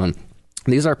on your own.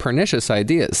 These are pernicious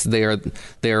ideas. They are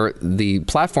the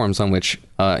platforms on which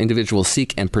individuals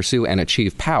seek and pursue and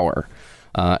achieve power.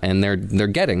 And they're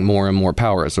getting more and more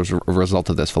power as a result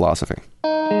of this philosophy.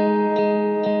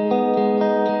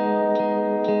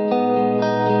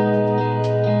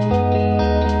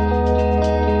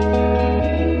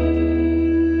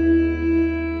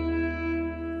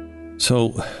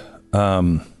 So,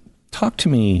 talk to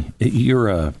me. You're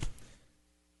a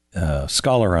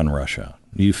scholar on Russia.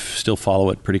 You still follow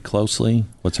it pretty closely?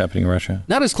 What's happening in Russia?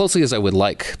 Not as closely as I would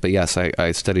like, but yes,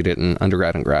 I studied it in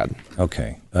undergrad and grad.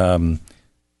 Okay. You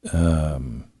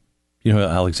know who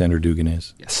Alexander Dugin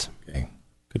is? Yes. Okay.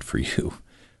 Good for you.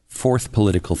 Fourth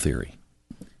Political Theory.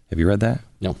 Have you read that?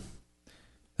 No.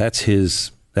 That's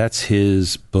his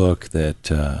book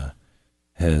that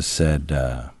has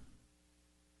said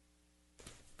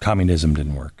communism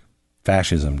didn't work,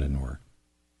 fascism didn't work,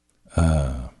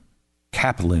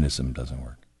 capitalism doesn't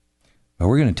work. But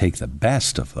we're going to take the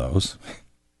best of those,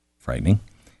 frightening,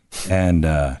 and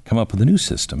come up with a new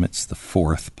system. It's the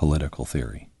Fourth Political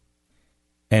Theory.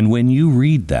 And when you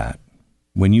read that,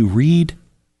 when you read,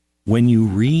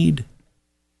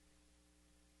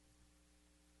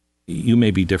 you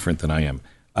may be different than I am.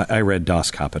 I read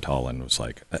Das Kapital and was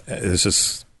like, this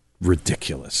is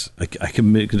ridiculous. It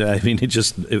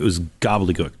was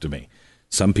gobbledygook to me.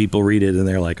 Some people read it and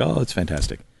they're like, oh, it's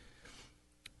fantastic.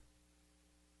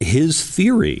 His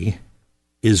theory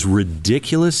is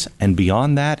ridiculous, and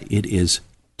beyond that, it is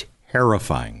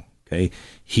terrifying. Okay,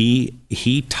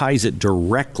 he ties it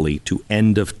directly to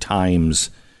end of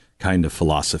times kind of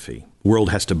philosophy.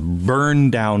 World has to burn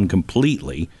down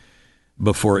completely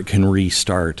before it can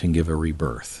restart and give a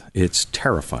rebirth. It's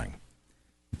terrifying.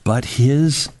 But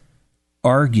his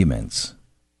arguments,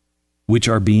 which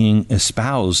are being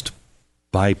espoused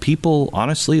by people,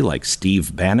 honestly, like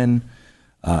Steve Bannon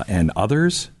and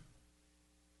others,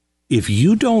 if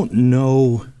you don't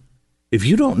know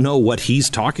what he's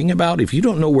talking about, if you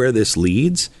don't know where this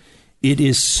leads, it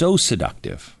is so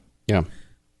seductive. Yeah.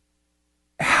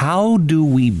 How do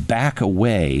we back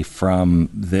away from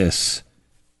this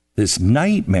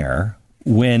nightmare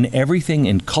when everything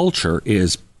in culture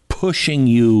is pushing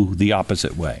you the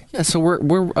opposite way? Yeah, so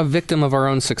we're a victim of our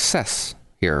own success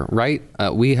here, right?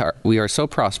 We are so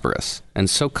prosperous and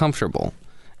so comfortable,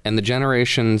 and the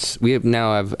generations we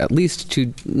now have at least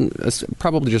two,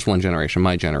 probably just one generation,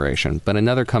 my generation, but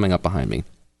another coming up behind me,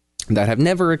 that have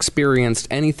never experienced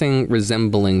anything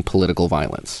resembling political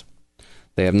violence.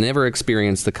 They have never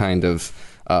experienced the kind of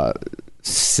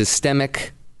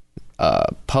systemic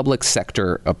public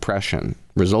sector oppression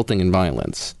resulting in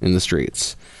violence in the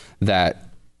streets that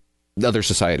other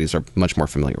societies are much more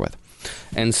familiar with.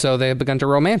 And so they have begun to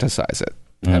romanticize it,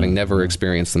 having never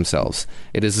experienced themselves.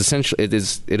 It is essentially, it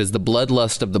is the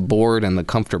bloodlust of the bored and the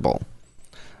comfortable.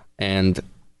 And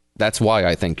that's why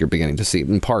I think you're beginning to see,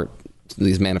 in part,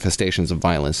 these manifestations of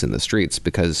violence in the streets,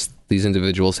 because these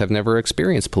individuals have never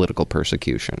experienced political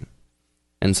persecution.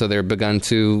 And so they're begun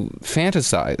to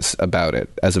fantasize about it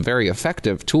as a very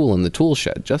effective tool in the tool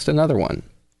shed, just another one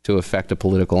to effect a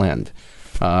political end.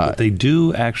 But they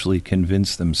do actually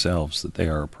convince themselves that they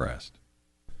are oppressed.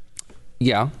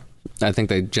 Yeah, I think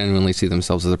they genuinely see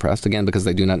themselves as oppressed, again, because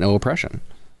they do not know oppression.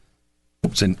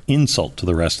 It's an insult to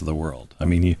the rest of the world. I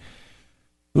mean,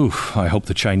 I hope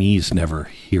the Chinese never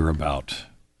hear about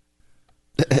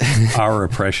our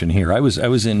oppression here. I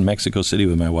was in Mexico City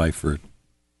with my wife for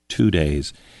 2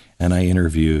 days, and I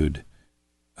interviewed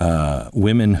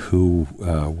women who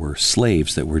were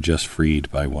slaves that were just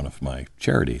freed by one of my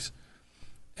charities.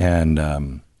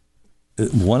 And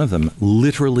one of them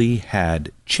literally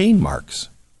had chain marks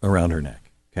around her neck.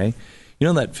 Okay, you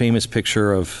know that famous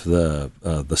picture of the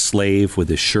slave with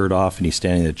his shirt off and he's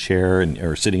standing in the chair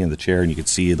or sitting in the chair and you could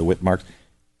see the whip marks?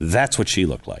 That's what she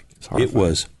looked like. It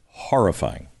was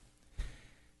horrifying.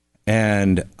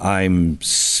 And I'm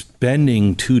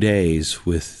spending 2 days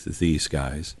with these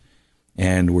guys,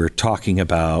 and we're talking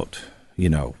about,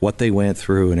 what they went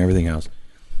through and everything else.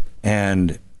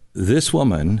 And this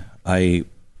woman, I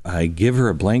give her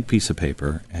a blank piece of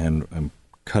paper, and I'm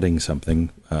cutting something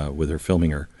with her,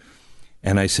 filming her.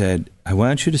 And I said, I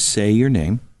want you to say your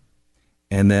name,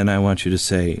 And then I want you to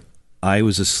say, I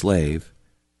was a slave,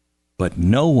 but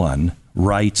no one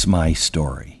writes my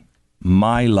story.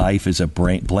 My life is a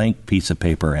blank piece of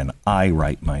paper, and I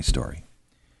write my story.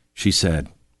 She said,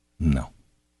 no.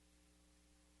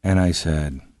 And I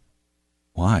said,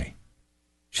 why?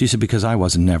 She said, because I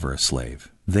was never a slave.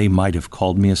 They might have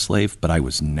called me a slave, but I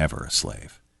was never a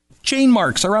slave. Chain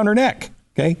marks around her neck,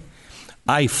 okay?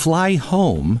 I fly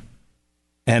home,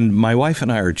 and my wife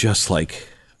and I are just like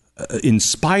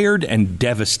inspired and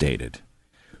devastated.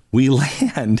 We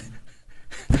land,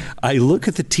 I look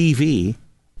at the TV,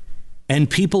 and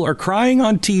people are crying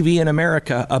on TV in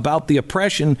America about the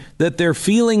oppression that they're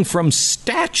feeling from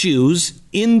statues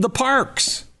in the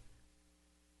parks.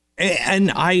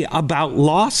 And I about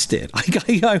lost it.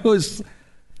 I was...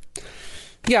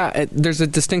 Yeah, there's a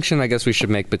distinction I guess we should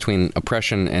make between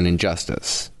oppression and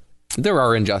injustice. There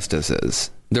are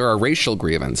injustices. There are racial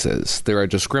grievances. There are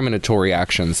discriminatory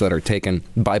actions that are taken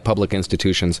by public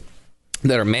institutions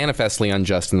that are manifestly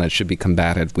unjust and that should be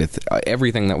combated with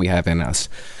everything that we have in us.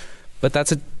 But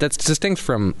that's distinct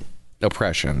from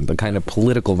oppression, the kind of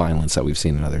political violence that we've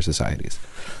seen in other societies.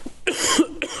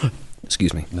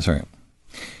 Excuse me. That's all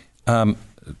right.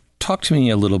 Talk to me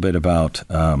a little bit about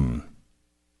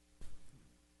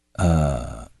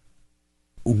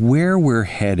where we're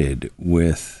headed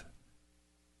with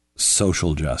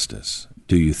social justice.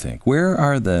 Do you think? Who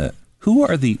are the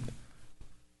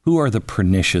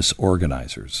pernicious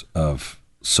organizers of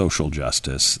social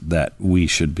justice that we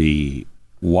should be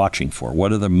watching for?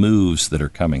 What are the moves that are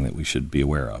coming that we should be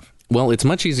aware of? Well, it's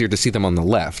much easier to see them on the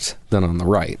left than on the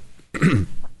right.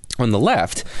 On the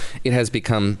left, it has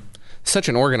become such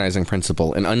an organizing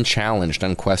principle, an unchallenged,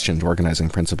 unquestioned organizing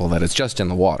principle that it's just in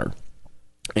the water.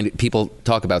 And people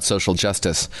talk about social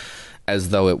justice as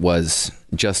though it was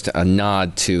just a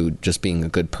nod to just being a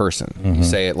good person. Mm-hmm. You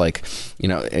say it like,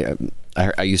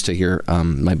 I used to hear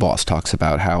my boss talks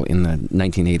about how in the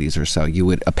 1980s or so, you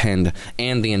would append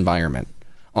 "and the environment"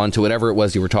 onto whatever it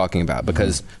was you were talking about,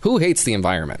 because who hates the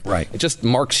environment? Right. It just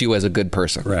marks you as a good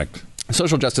person. Correct.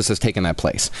 Social justice has taken that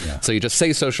place. Yeah. So you just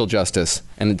say social justice,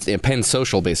 and it appends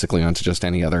social basically onto just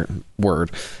any other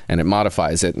word, and it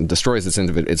modifies it and destroys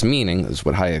its meaning, is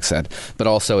what Hayek said, but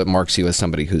also it marks you as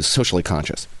somebody who's socially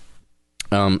conscious.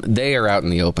 They are out in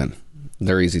the open.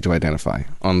 They're easy to identify.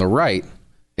 On the right,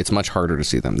 it's much harder to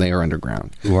see them. They are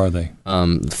underground. Who are they?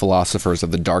 Philosophers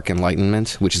of the Dark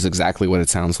Enlightenment, which is exactly what it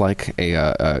sounds like,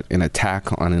 an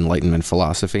attack on Enlightenment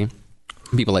philosophy.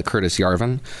 People like Curtis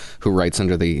Yarvin, who writes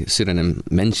under the pseudonym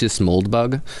Mencius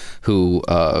Moldbug, who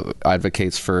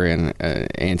advocates for an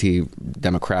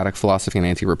anti-democratic philosophy, an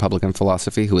anti-republican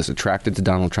philosophy, who was attracted to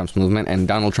Donald Trump's movement, and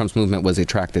Donald Trump's movement was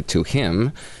attracted to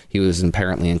him. He was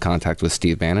apparently in contact with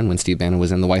Steve Bannon when Steve Bannon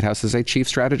was in the White House as a chief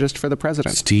strategist for the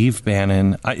president. Steve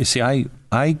Bannon,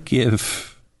 I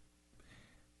give,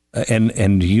 and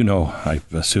I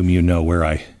assume you know where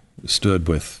I stood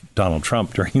with Donald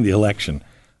Trump during the election.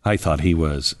 I thought he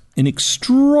was an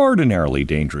extraordinarily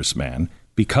dangerous man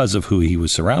because of who he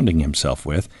was surrounding himself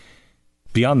with.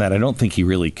 Beyond that, I don't think he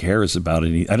really cares about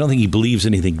any. I don't think he believes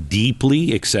anything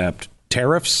deeply except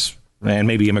tariffs and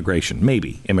maybe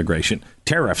immigration.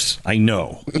 Tariffs, I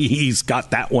know. He's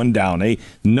got that one down.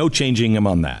 No changing him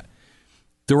on that.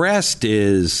 The rest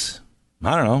is,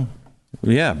 I don't know.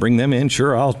 Yeah, bring them in.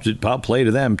 Sure, I'll play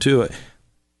to them too.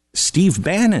 Steve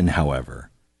Bannon, however,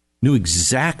 knew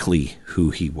exactly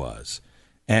who he was.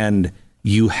 And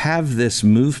you have this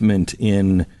movement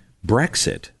in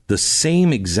Brexit the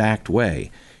same exact way.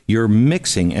 You're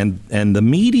mixing, and the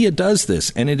media does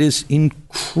this, and it is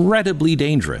incredibly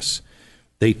dangerous.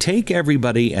 They take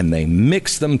everybody and they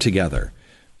mix them together.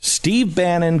 Steve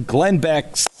Bannon, Glenn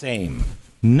Beck, same.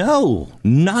 No,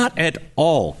 not at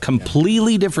all.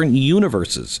 Completely different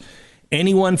universes.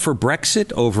 Anyone for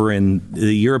Brexit over in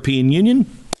the European Union?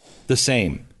 The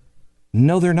same.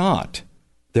 No, they're not.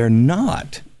 They're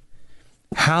not.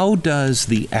 How does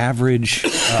the average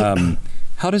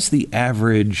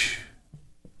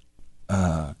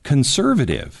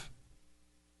conservative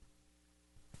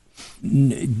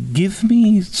give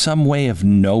me some way of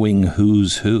knowing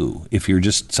who's who? If you're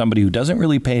just somebody who doesn't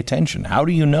really pay attention, how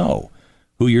do you know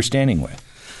who you're standing with?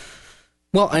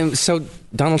 Well, so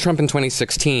Donald Trump in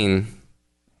 2016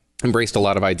 embraced a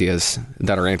lot of ideas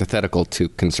that are antithetical to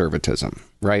conservatism,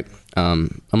 right?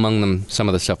 Among them, some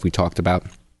of the stuff we talked about,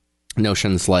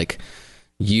 notions like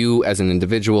you as an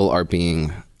individual are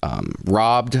being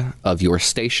robbed of your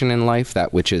station in life,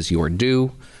 that which is your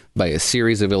due, by a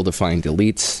series of ill-defined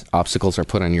elites. Obstacles are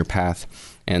put on your path,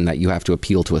 and that you have to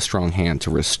appeal to a strong hand to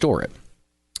restore it.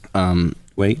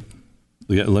 Wait,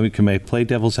 can I play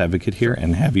devil's advocate here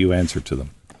and have you answer to them?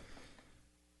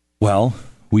 Well,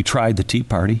 we tried the Tea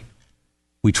Party.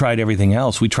 We tried everything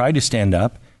else. We tried to stand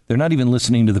up. They're not even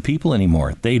listening to the people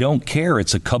anymore. They don't care.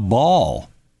 It's a cabal.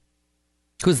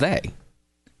 Who's they?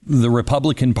 The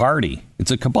Republican Party.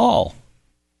 It's a cabal.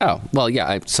 Oh, well,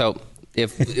 yeah. So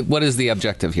what is the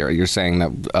objective here? You're saying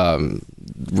that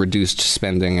reduced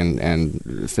spending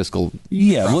and fiscal...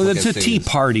 Yeah, well, it's a Tea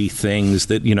Party things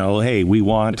that, hey, we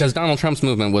want... Because Donald Trump's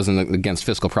movement wasn't against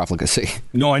fiscal profligacy.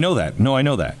 No, I know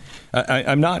that.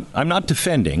 I'm not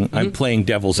defending. Mm-hmm. I'm playing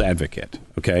devil's advocate,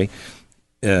 okay?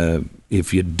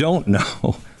 If you don't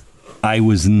know, I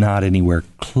was not anywhere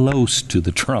close to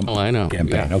the Trump campaign.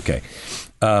 Yeah. Okay.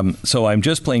 So I'm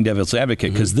just playing devil's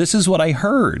advocate because this is what I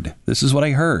heard.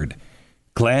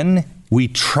 Glenn, we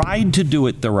tried to do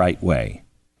it the right way.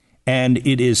 And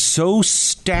it is so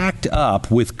stacked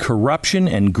up with corruption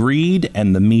and greed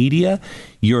and the media,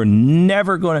 you're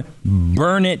never going to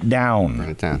burn it down. Burn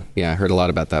it down. Yeah, I heard a lot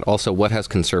about that. Also, what has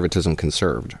conservatism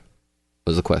conserved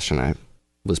was a question I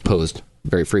was posed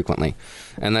very frequently.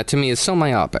 And that to me is so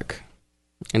myopic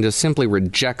and just simply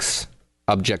rejects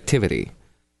objectivity.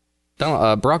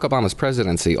 Barack Obama's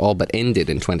presidency all but ended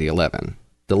in 2011.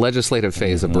 The legislative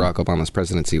phase of Barack Obama's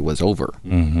presidency was over.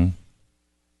 Mm-hmm.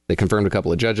 They confirmed a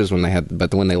couple of judges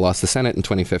but when they lost the Senate in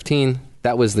 2015,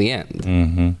 that was the end.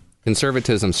 Mm-hmm.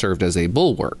 Conservatism served as a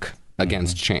bulwark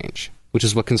against change, which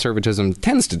is what conservatism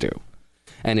tends to do.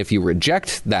 And if you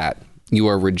reject that, you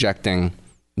are rejecting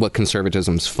what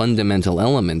conservatism's fundamental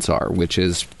elements are, which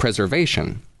is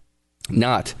preservation,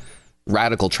 not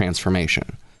radical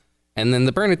transformation. And then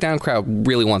the burn it down crowd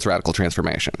really wants radical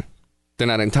transformation. They're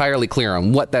not entirely clear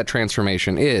on what that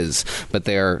transformation is, but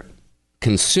they're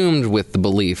consumed with the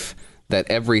belief that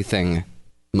everything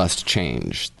must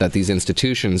change, that these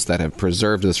institutions that have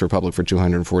preserved this republic for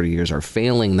 240 years are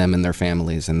failing them and their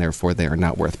families, and therefore they are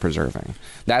not worth preserving.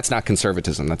 That's not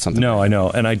conservatism. That's something. No, I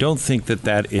know. And I don't think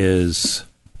that is...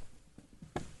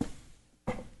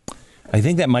 I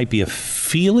think that might be a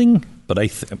feeling, but I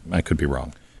could be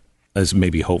wrong. As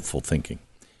maybe hopeful thinking.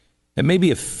 It may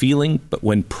be a feeling, but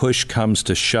when push comes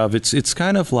to shove, it's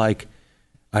kind of like,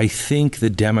 I think the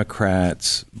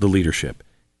Democrats, the leadership,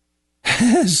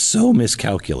 has so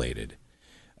miscalculated.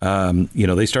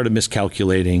 They started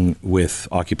miscalculating with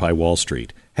Occupy Wall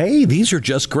Street. Hey, these are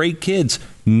just great kids.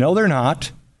 No, they're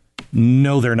not.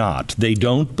 No, they're not. They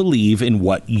don't believe in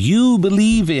what you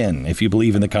believe in, if you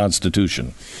believe in the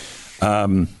Constitution.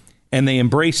 And they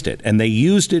embraced it, and they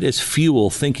used it as fuel,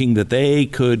 thinking that they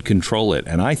could control it.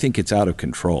 And I think it's out of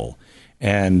control.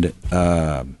 And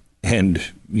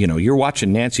you're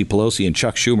watching Nancy Pelosi and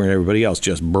Chuck Schumer and everybody else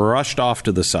just brushed off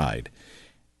to the side.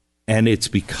 And it's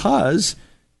because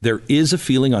there is a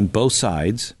feeling on both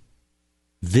sides,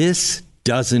 this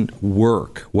doesn't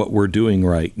work, what we're doing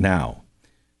right now.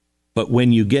 But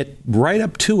when you get right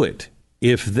up to it,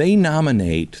 if they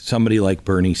nominate somebody like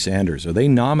Bernie Sanders, or they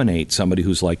nominate somebody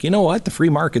who's like, you know what, the free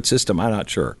market system, I'm not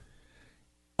sure.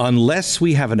 Unless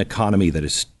we have an economy that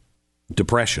is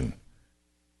depression,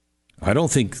 I don't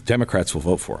think Democrats will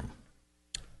vote for him.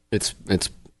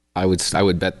 I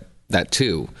would bet that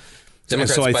too.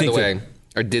 Democrats, by the way,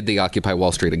 did the Occupy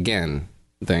Wall Street again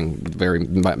thing, very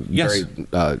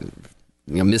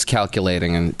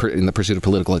miscalculating and in the pursuit of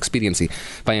political expediency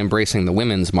by embracing the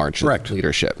Women's March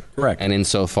leadership. Correct. And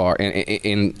insofar,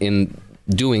 in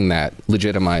doing that,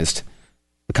 legitimized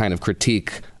a kind of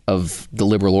critique of the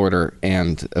liberal order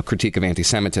and a critique of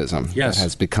anti-Semitism that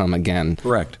has become, again,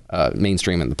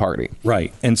 mainstream in the party.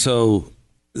 Right. And so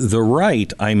the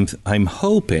right, I'm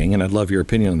hoping, and I'd love your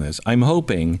opinion on this, I'm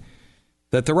hoping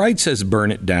that the right says burn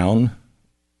it down,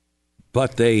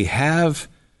 but they have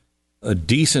a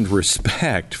decent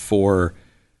respect for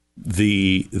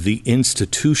the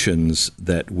institutions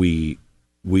that we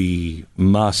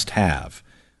must have,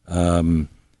 and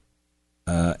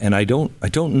I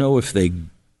don't know if they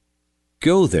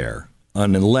go there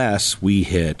unless we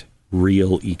hit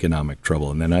real economic trouble,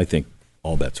 and then I think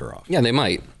all bets are off. Yeah, they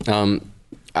might.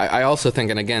 I also think,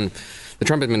 and again, the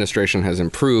Trump administration has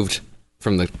improved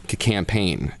from the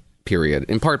campaign period,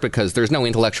 in part because there's no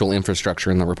intellectual infrastructure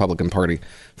in the Republican Party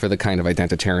for the kind of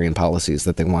identitarian policies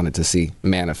that they wanted to see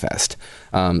manifest.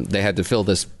 They had to fill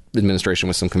this administration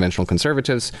with some conventional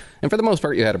conservatives, and for the most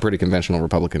part, you had a pretty conventional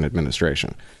Republican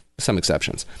administration, some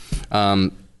exceptions.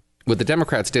 What the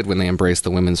Democrats did when they embraced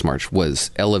the Women's March was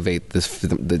elevate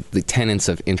the tenets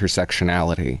of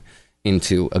intersectionality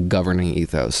into a governing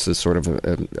ethos, as sort of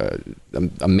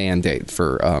a mandate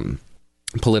for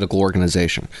political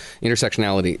organization.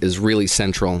 Intersectionality is really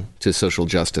central to social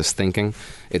justice thinking.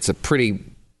 It's a pretty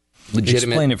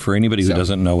legitimate. Explain it for anybody who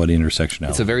doesn't know what intersectionality is.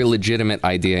 It's a very legitimate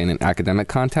idea in an academic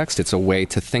context. It's a way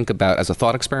to think about, as a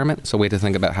thought experiment, it's a way to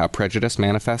think about how prejudice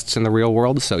manifests in the real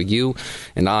world. So you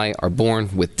and I are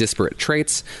born with disparate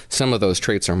traits. Some of those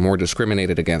traits are more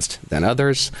discriminated against than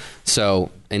others.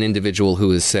 So an individual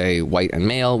who is, say, white and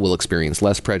male will experience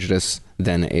less prejudice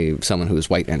than someone who is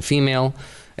white and female.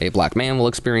 A black man will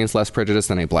experience less prejudice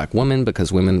than a black woman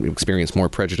because women experience more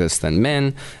prejudice than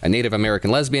men. A Native American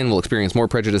lesbian will experience more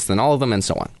prejudice than all of them, and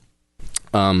so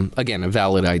on. Again, a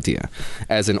valid idea.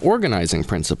 As an organizing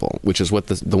principle, which is what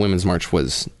the Women's March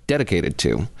was dedicated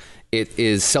to, it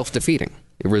is self-defeating.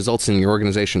 It results in your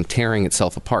organization tearing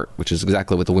itself apart, which is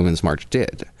exactly what the Women's March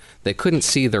did. They couldn't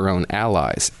see their own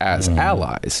allies as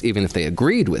allies, even if they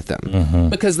agreed with them,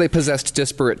 because they possessed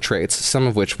disparate traits, some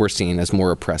of which were seen as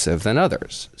more oppressive than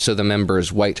others. So the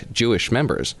members, white Jewish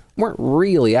members, weren't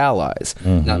really allies,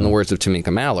 not in the words of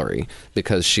Tamika Mallory,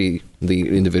 because the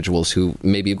individuals who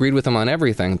maybe agreed with them on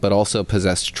everything, but also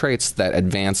possessed traits that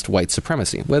advanced white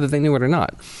supremacy, whether they knew it or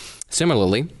not.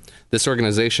 Similarly, this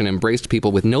organization embraced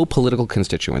people with no political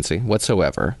constituency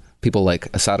whatsoever, people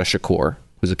like Assata Shakur,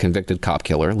 who's a convicted cop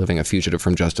killer living a fugitive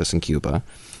from justice in Cuba,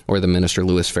 or the minister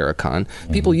Louis Farrakhan,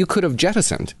 people you could have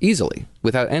jettisoned easily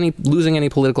without losing any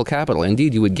political capital.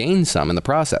 Indeed, you would gain some in the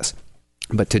process.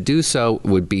 But to do so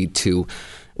would be to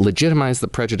legitimize the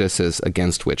prejudices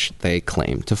against which they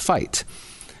claim to fight.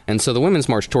 And so the Women's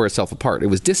March tore itself apart. It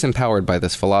was disempowered by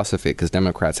this philosophy because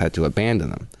Democrats had to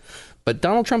abandon them. But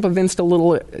Donald Trump evinced a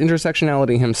little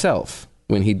intersectionality himself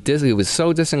when he was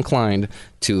so disinclined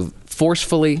to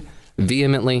forcefully,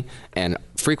 vehemently, and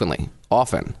frequently,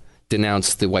 often,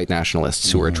 denounce the white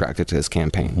nationalists who were attracted to his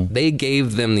campaign. They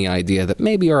gave them the idea that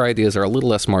maybe our ideas are a little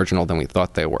less marginal than we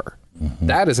thought they were.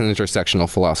 That is an intersectional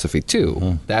philosophy,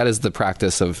 too. That is the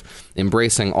practice of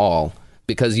embracing all,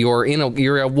 because you're in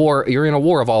a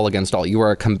war of all against all. You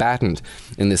are a combatant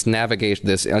in this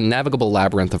unnavigable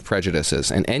labyrinth of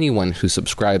prejudices, and anyone who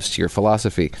subscribes to your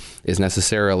philosophy is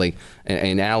necessarily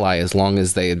an ally as long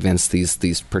as they advance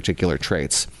these particular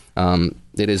traits.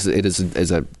 It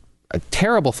is a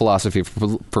terrible philosophy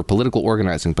for political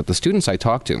organizing, but the students I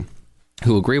talk to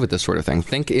who agree with this sort of thing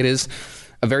think it is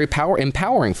a very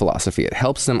empowering philosophy. It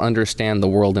helps them understand the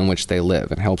world in which they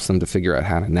live. It helps them to figure out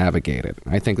how to navigate it.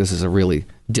 I think this is a really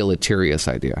deleterious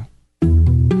idea.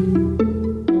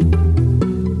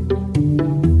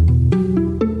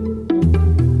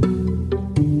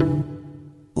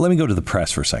 Let me go to the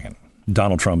press for a second.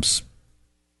 Donald Trump's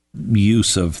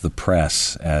use of the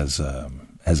press as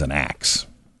an axe.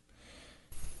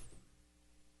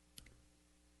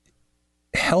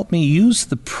 Help me use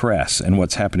the press and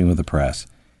what's happening with the press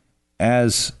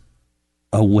as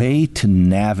a way to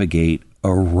navigate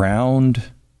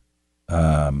around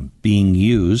being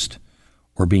used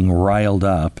or being riled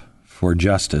up for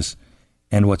justice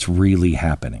and what's really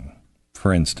happening.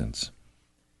 For instance,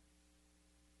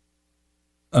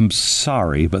 I'm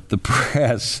sorry, but the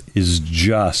press is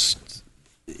just,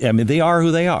 they are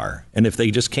who they are. And if they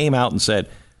just came out and said,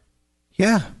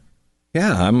 yeah,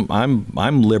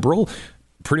 I'm liberal.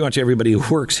 Pretty much everybody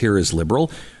who works here is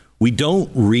liberal. We don't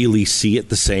really see it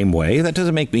the same way. That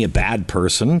doesn't make me a bad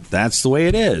person. That's the way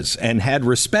it is. And had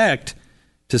respect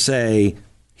to say,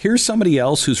 here's somebody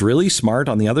else who's really smart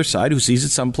on the other side who sees it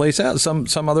someplace else,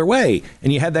 some other way.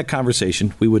 And you had that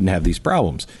conversation, we wouldn't have these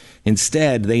problems.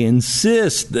 Instead, they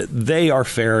insist that they are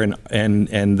fair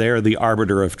and they're the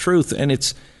arbiter of truth. And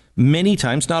it's many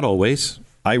times, not always.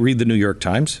 I read the New York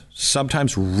Times,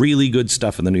 sometimes really good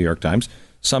stuff in the New York Times,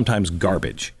 sometimes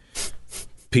garbage.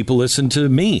 People listen to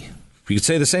me. You could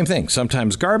say the same thing.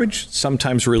 Sometimes garbage,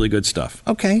 sometimes really good stuff.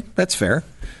 Okay, that's fair.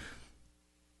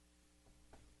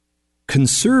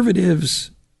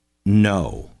 Conservatives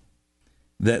know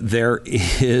that there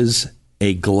is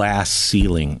a glass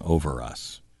ceiling over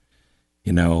us.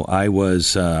 You know, I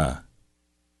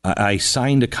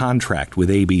signed a contract with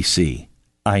ABC.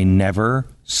 I never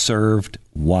served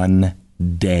one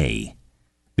day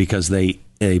because they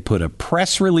put a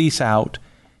press release out.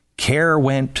 Care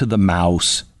went to the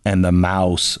mouse and the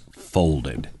mouse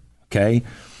folded. Okay.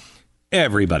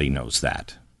 Everybody knows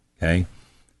that. Okay.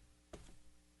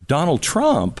 Donald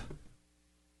Trump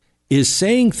is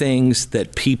saying things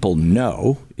that people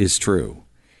know is true.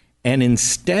 And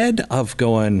instead of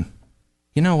going,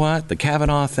 you know what, the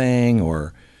Kavanaugh thing,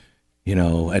 or, you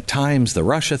know, at times the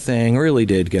Russia thing really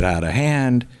did get out of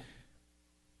hand,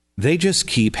 they just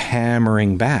keep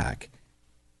hammering back.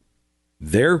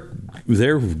 They're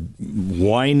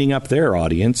winding up their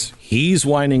audience. He's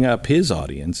winding up his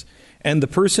audience. And the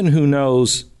person who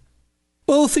knows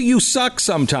both of you suck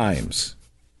sometimes.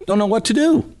 don't know what to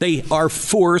do. They are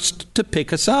forced to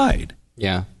pick a side.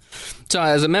 Yeah. So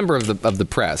as a member of the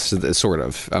press, sort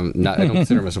of, I don't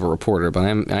consider myself a reporter, but I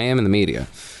am in the media.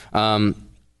 I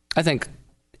think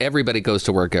everybody goes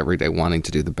to work every day wanting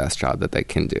to do the best job that they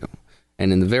can do.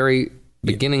 And in the very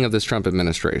beginning of this Trump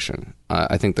administration,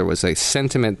 I think there was a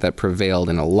sentiment that prevailed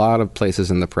in a lot of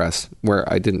places in the press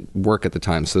where I didn't work at the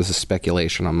time, so this is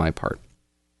speculation on my part,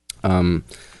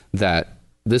 that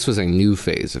this was a new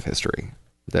phase of history,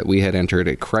 that we had entered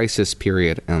a crisis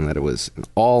period and that it was an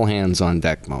all hands on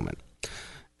deck moment.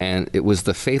 And it was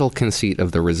the fatal conceit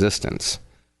of the resistance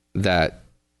that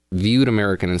viewed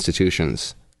American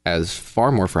institutions as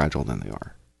far more fragile than they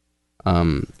are,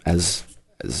 as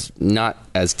not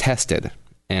as tested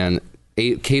and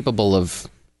capable of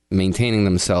maintaining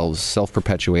themselves,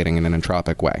 self-perpetuating in an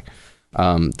entropic way,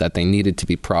 that they needed to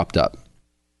be propped up.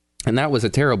 And that was a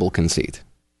terrible conceit.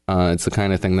 It's the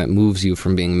kind of thing that moves you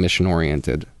from being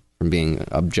mission-oriented, from being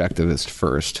objectivist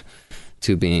first,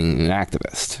 to being an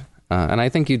activist. And I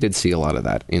think you did see a lot of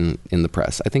that in the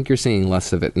press. I think you're seeing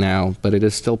less of it now, but it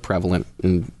is still prevalent.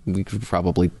 And you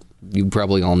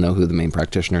probably all know who the main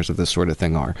practitioners of this sort of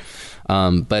thing are.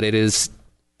 But it is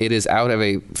out of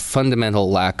a fundamental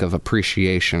lack of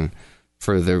appreciation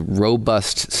for the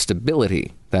robust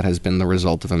stability that has been the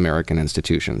result of American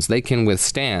institutions. They can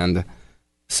withstand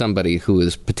somebody who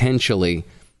is potentially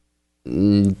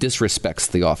disrespects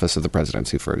the office of the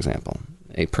presidency, for example.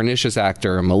 A pernicious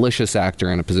actor, a malicious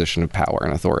actor in a position of power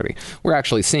and authority. We're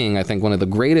actually seeing, I think, one of the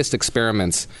greatest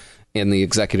experiments in the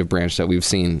executive branch that we've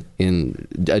seen in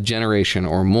a generation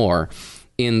or more,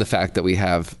 in the fact that we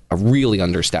have a really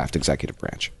understaffed executive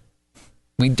branch.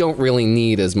 We don't really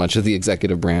need as much of the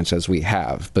executive branch as we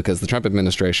have because the Trump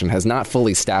administration has not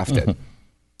fully staffed it.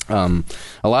 A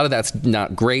lot of that's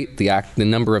not great. The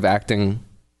number of acting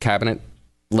cabinet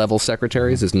level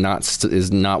secretaries is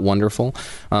not wonderful.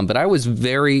 But I was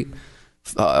very,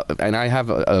 and I have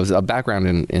a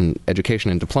background in education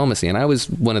and diplomacy, and I was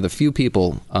one of the few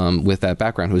people with that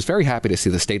background who was very happy to see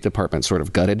the State Department sort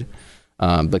of gutted,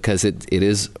 because it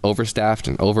is overstaffed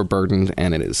and overburdened,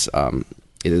 and it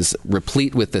is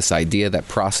replete with this idea that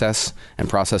process and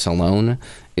process alone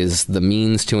is the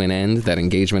means to an end, that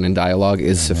engagement and dialogue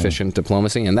is sufficient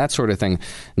diplomacy, and that sort of thing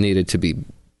needed to be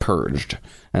purged.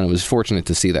 And I was fortunate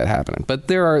to see that happen. But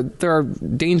there are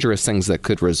dangerous things that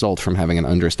could result from having an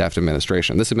understaffed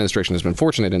administration. This administration has been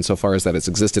fortunate insofar as that it's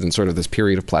existed in sort of this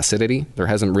period of placidity. There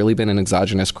hasn't really been an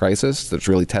exogenous crisis that's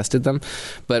really tested them.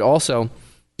 But also,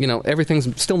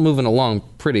 everything's still moving along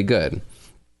pretty good.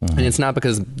 Mm-hmm. And it's not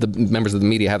because the members of the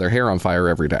media have their hair on fire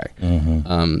every day.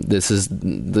 Mm-hmm. This is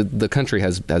the country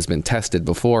has been tested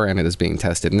before, and it is being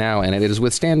tested now, and it is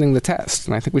withstanding the test.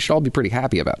 And I think we should all be pretty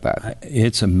happy about that.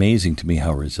 It's amazing to me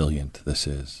how resilient this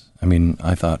is. I mean,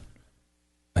 I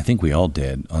think we all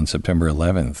did on September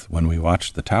 11th when we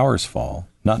watched the towers fall,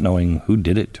 not knowing who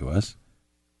did it to us,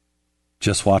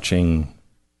 just watching.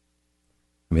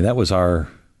 I mean, that was our,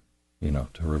 to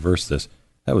reverse this.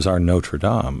 That was our Notre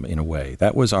Dame in a way.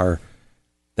 That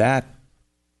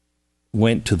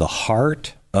went to the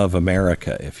heart of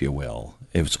America, if you will.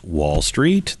 It was Wall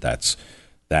Street. That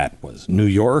was New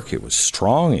York. It was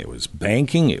strong. It was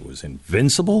banking. It was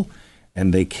invincible.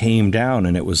 And they came down,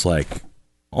 and it was like,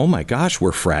 oh my gosh,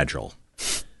 we're fragile.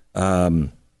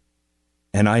 And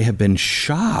I have been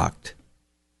shocked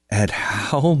at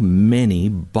how many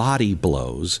body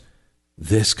blows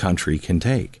this country can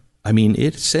take. I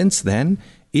mean, since then,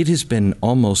 it has been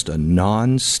almost a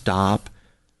nonstop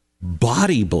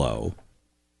body blow,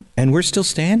 and we're still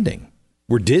standing.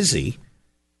 We're dizzy,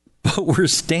 but we're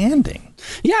standing.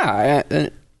 Yeah,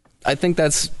 I think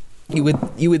you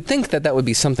would think that would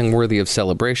be something worthy of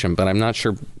celebration, but I'm not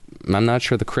sure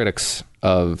the critics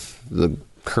of the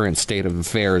current state of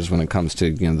affairs when it comes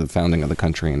to the founding of the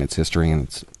country and its history and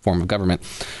its form of government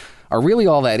are really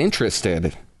all that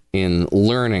interested in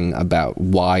learning about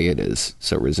why it is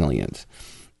so resilient.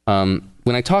 When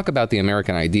I talk about the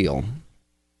American ideal,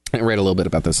 and I read a little bit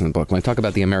about this in the book, when I talk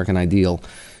about the American ideal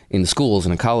in schools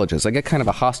and in colleges, I get kind of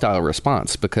a hostile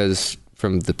response because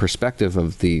from the perspective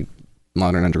of the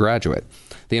modern undergraduate,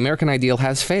 the American ideal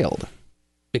has failed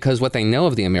because what they know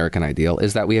of the American ideal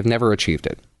is that we have never achieved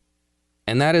it.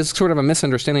 And that is sort of a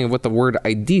misunderstanding of what the word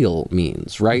ideal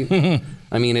means, right?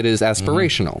 I mean, it is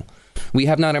aspirational. We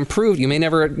have not improved. You may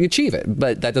never achieve it,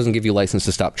 but that doesn't give you license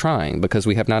to stop trying because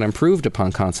we have not improved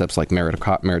upon concepts like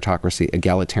meritocracy,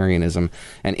 egalitarianism,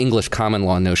 and English common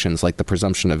law notions like the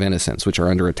presumption of innocence, which are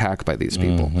under attack by these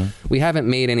people. Mm-hmm. We haven't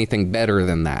made anything better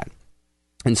than that.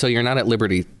 And so you're not at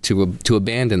liberty to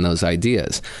abandon those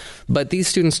ideas. But these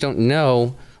students don't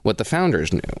know what the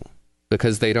founders knew.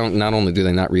 because they don't, not only do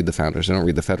they not read the founders, they don't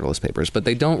read the Federalist Papers, but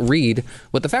they don't read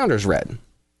what the founders read.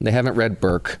 They haven't read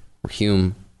Burke or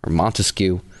Hume or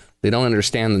Montesquieu. They don't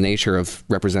understand the nature of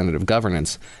representative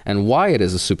governance and why it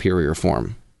is a superior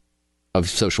form of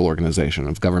social organization,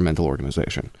 of governmental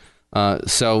organization.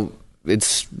 So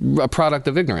it's a product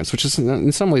of ignorance, which is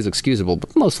in some ways excusable,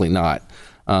 but mostly not.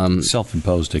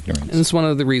 Self-imposed ignorance. And it's one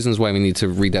of the reasons why we need to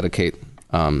rededicate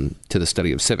to the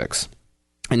study of civics.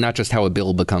 And not just how a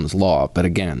bill becomes law, but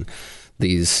again,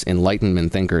 these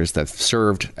Enlightenment thinkers that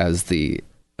served as the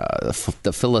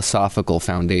philosophical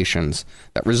foundations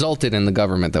that resulted in the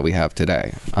government that we have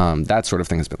today. That sort of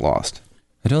thing has been lost.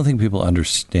 I don't think people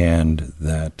understand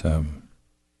that.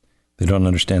 They don't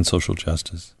understand social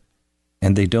justice.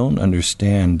 And they don't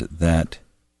understand that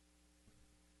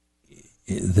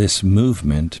this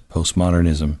movement,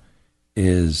 postmodernism,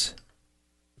 is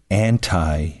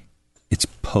it's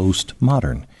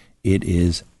postmodern. It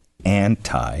is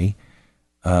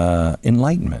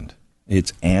anti-enlightenment.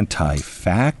 It's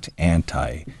anti-fact,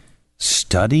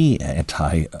 anti-study,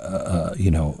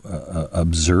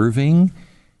 observing.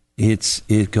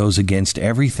 It goes against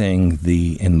everything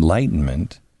the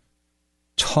Enlightenment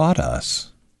taught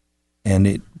us, and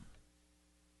it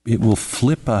will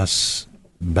flip us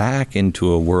back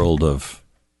into a world of,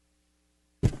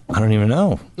 I don't even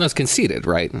know. No, it's conceited,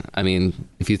 right? I mean,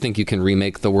 if you think you can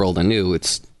remake the world anew,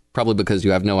 it's probably because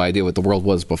you have no idea what the world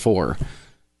was before.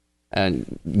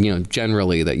 And,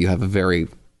 generally that you have a very,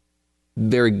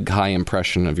 very high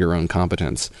impression of your own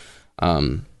competence,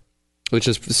 which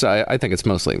is, so I think it's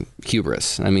mostly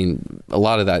hubris. I mean, a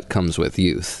lot of that comes with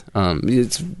youth.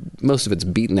 Most of it's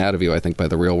beaten out of you, I think, by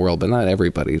the real world, but not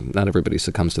everybody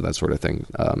succumbs to that sort of thing.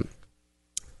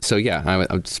 So yeah,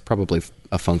 it's probably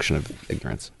a function of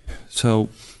ignorance. So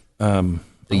the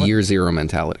year zero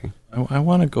mentality. I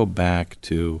want to go back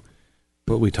to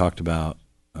what we talked about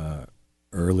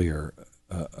earlier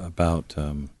about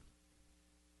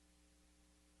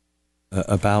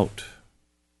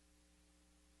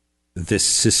this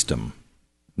system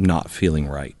not feeling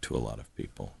right to a lot of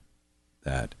people,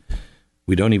 that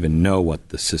we don't even know what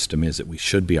the system is that we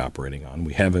should be operating on.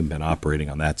 We haven't been operating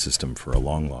on that system for a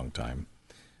long, long time.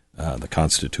 The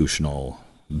constitutional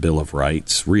Bill of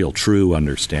Rights, real true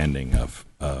understanding of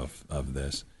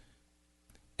this,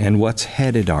 and what's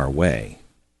headed our way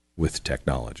with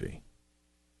technology.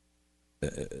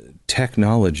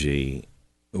 Technology,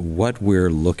 what we're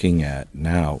looking at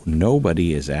now,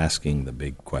 nobody is asking the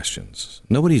big questions.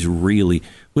 Nobody's really,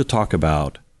 we'll talk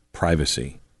about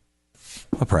privacy.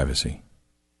 What privacy?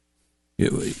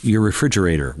 Your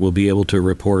refrigerator will be able to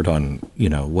report on,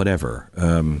 whatever.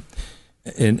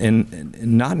 And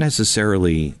not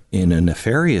necessarily in a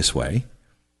nefarious way,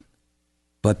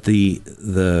 but the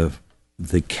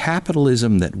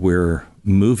capitalism that we're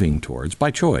moving towards by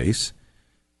choice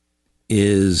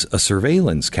is a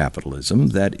surveillance capitalism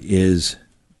that is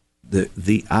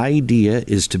the idea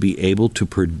is to be able to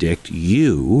predict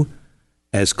you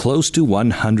as close to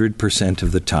 100%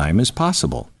 of the time as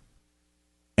possible.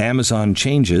 Amazon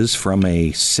changes from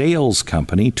a sales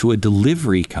company to a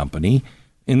delivery company,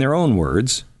 in their own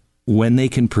words, when they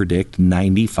can predict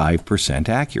 95%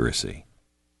 accuracy.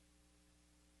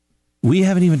 We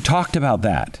haven't even talked about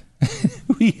that.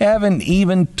 We haven't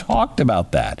even talked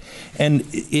about that. And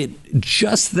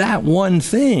just that one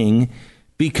thing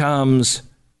becomes,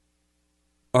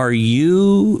 do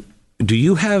you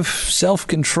have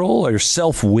self-control or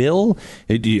self-will?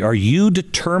 Are you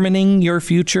determining your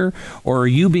future, or are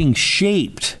you being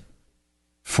shaped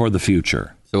for the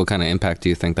future? So what kind of impact do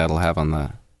you think that'll have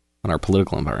on our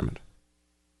political environment?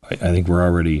 I think we're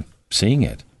already seeing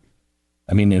it.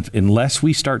 I mean, unless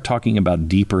we start talking about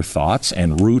deeper thoughts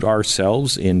and root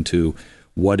ourselves into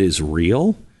what is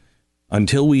real,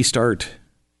 until we dislodge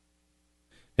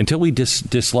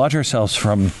ourselves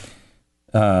from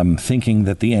thinking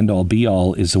that the end-all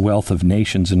be-all is the wealth of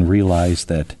nations and realize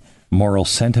that moral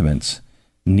sentiments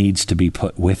needs to be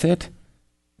put with it,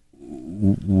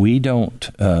 we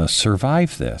don't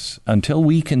survive this. Until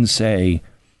we can say,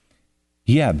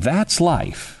 yeah, that's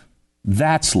life,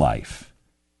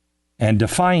 and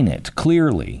define it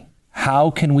clearly.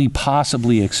 How can we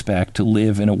possibly expect to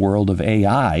live in a world of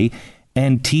AI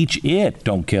and teach it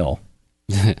don't kill?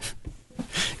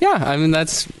 Yeah, I mean,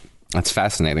 that's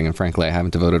fascinating. And frankly, I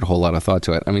haven't devoted a whole lot of thought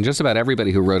to it. I mean, just about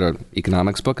everybody who wrote an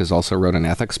economics book has also wrote an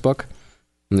ethics book.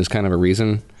 And there's kind of a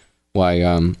reason why,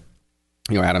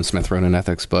 Adam Smith wrote an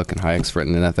ethics book, and Hayek's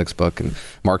written an ethics book, and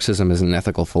Marxism is an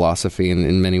ethical philosophy, and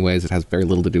in many ways it has very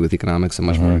little to do with economics and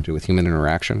much more to do with human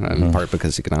interaction, in part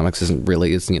because economics isn't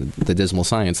really, it's the dismal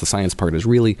science. The science part is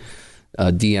really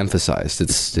de-emphasized.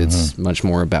 It's much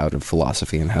more about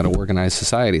philosophy and how to organize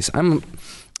societies. I'm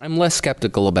less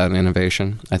skeptical about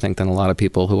innovation, I think, than a lot of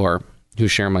people who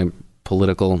share my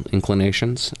political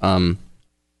inclinations.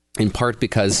 In part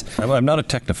because I'm not a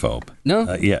technophobe. No,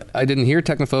 I didn't hear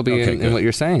technophobia in what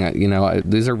you're saying.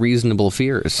 These are reasonable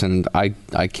fears, and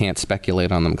I can't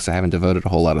speculate on them because I haven't devoted a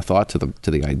whole lot of thought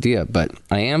to the idea. But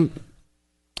I am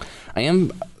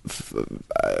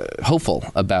hopeful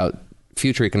about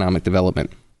future economic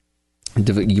development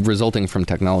resulting from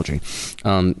technology,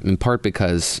 in part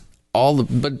because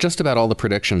just about all the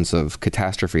predictions of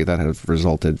catastrophe that have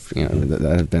resulted,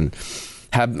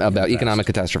 about economic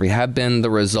catastrophe have been the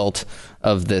result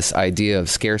of this idea of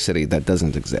scarcity that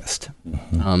doesn't exist,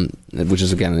 which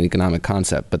is, again, an economic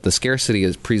concept. But the scarcity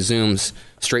presumes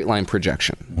straight line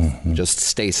projection, just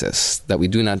stasis, that we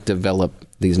do not develop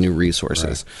these new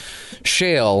resources. Right.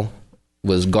 Shale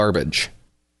was garbage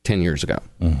 10 years ago.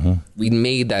 We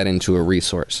made that into a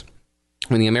resource.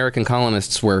 When the American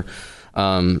colonists were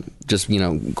just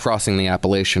crossing the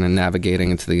Appalachian and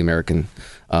navigating into the American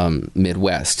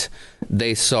Midwest,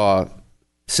 they saw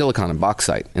silicon and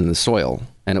bauxite in the soil,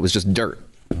 and it was just dirt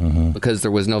because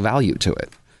there was no value to it.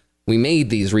 We made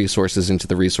these resources into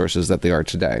the resources that they are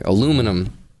today.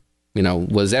 Aluminum,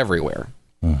 was everywhere.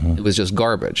 It was just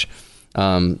garbage.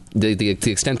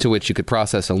 The extent to which you could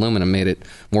process aluminum made it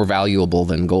more valuable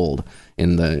than gold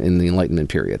in the Enlightenment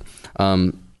period.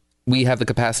 We have the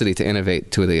capacity to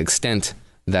innovate to the extent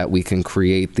that we can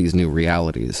create these new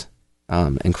realities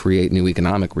and create new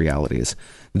economic realities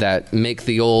that make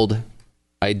the old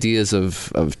ideas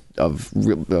of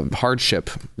hardship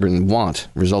and want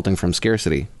resulting from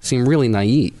scarcity seem really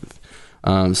naive.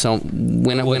 So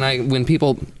when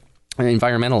people,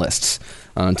 environmentalists,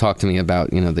 talk to me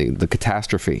about the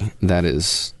catastrophe that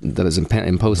is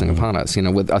imposing upon us,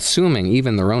 with assuming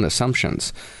even their own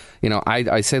assumptions.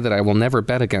 I say that I will never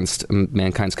bet against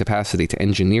mankind's capacity to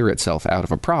engineer itself out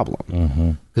of a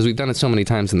problem, because we've done it so many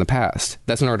times in the past.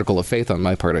 That's an article of faith on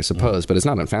my part, I suppose, but it's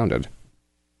not unfounded.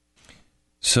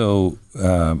 So,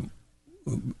 but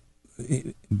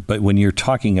when you're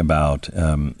talking about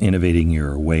innovating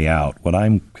your way out, what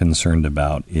I'm concerned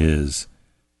about is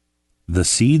the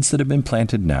seeds that have been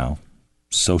planted now,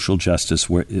 social justice,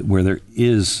 where there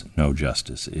is no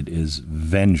justice. It is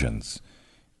vengeance.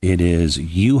 It is,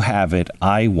 you have it,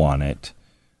 I want it.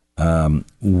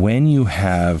 When you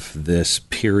have this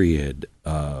period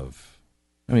of,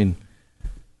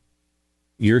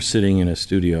 you're sitting in a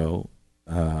studio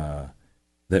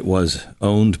that was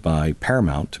owned by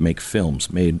Paramount to make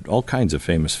films, made all kinds of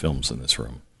famous films in this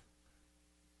room.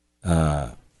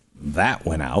 That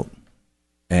went out,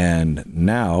 and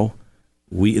now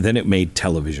then it made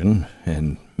television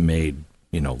and made,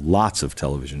 lots of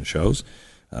television shows.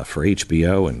 For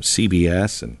HBO and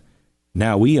CBS, and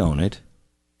now we own it,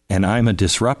 and I'm a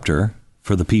disruptor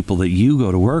for the people that you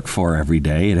go to work for every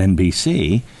day at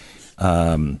NBC,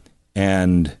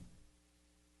 and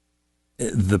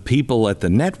the people at the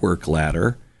network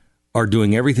ladder are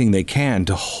doing everything they can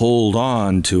to hold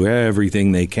on to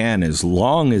everything they can as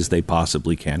long as they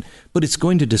possibly can, but it's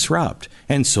going to disrupt,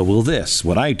 and so will this.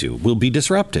 What I do will be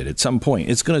disrupted at some point.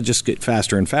 It's going to just get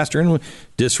faster and faster, and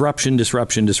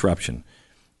disruption.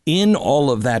 In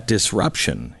all of that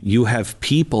disruption, you have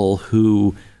people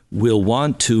who will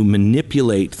want to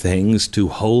manipulate things to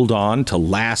hold on, to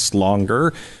last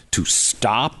longer, to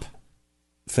stop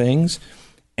things,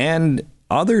 and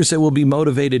others that will be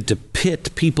motivated to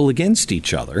pit people against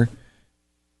each other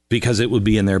because it would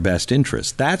be in their best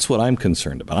interest. That's what I'm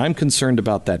concerned about. I'm concerned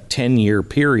about that 10-year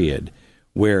period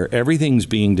where everything's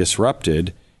being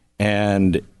disrupted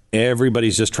and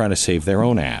everybody's just trying to save their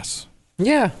own ass.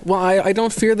 Yeah, well, I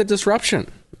don't fear the disruption,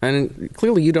 and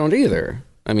clearly you don't either.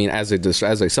 As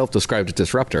a self-described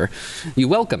disruptor, you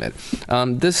welcome it.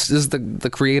 This is the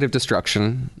creative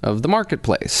destruction of the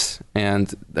marketplace,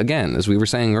 and again, as we were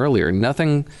saying earlier,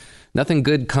 nothing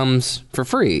good comes for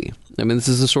free. This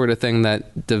is the sort of thing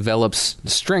that develops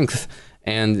strength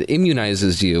and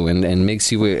immunizes you and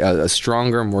makes you a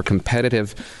stronger, more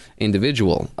competitive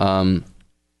individual.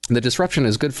 The disruption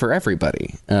is good for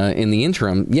everybody. In the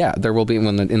interim, there will be,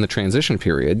 in the transition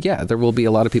period, there will be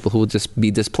a lot of people who will just be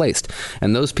displaced.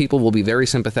 And those people will be very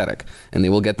sympathetic, and they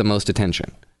will get the most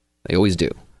attention. They always do.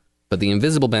 But the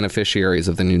invisible beneficiaries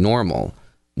of the new normal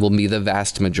will be the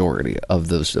vast majority of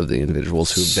the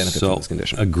individuals who benefit from this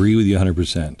condition. Agree with you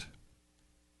 100%.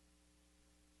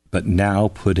 But now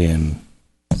put in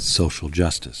social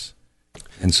justice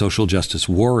and social justice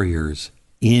warriors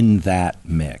in that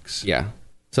mix. Yeah.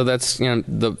 So that's,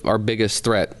 our biggest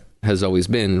threat has always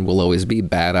been and will always be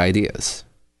bad ideas.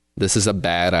 This is a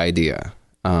bad idea.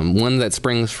 one that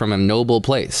springs from a noble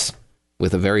place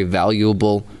with a very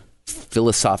valuable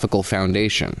philosophical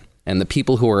foundation. And the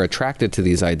people who are attracted to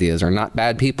these ideas are not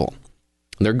bad people.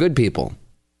 They're good people.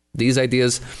 These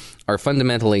ideas are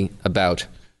fundamentally about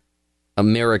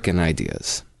American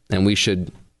ideas, and we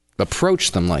should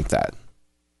approach them like that.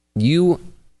 You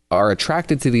are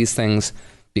attracted to these things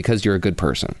because you're a good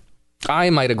person.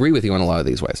 I might agree with you in a lot of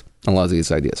these ways, a lot of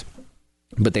these ideas,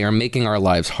 but they are making our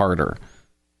lives harder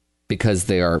because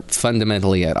they are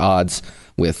fundamentally at odds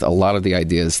with a lot of the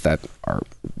ideas that are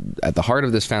at the heart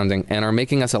of this founding and are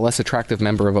making us a less attractive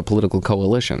member of a political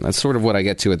coalition. That's sort of what I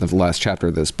get to at the last chapter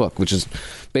of this book, which is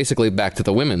basically back to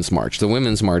the Women's March. The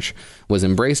Women's March was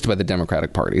embraced by the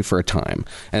Democratic Party for a time,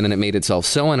 and then it made itself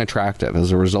so unattractive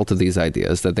as a result of these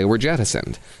ideas that they were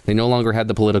jettisoned. They no longer had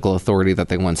the political authority that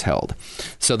they once held.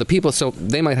 So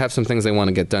they might have some things they want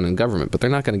to get done in government, but they're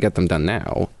not going to get them done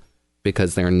now,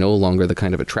 because they're no longer the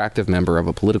kind of attractive member of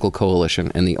a political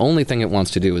coalition, and the only thing it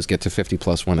wants to do is get to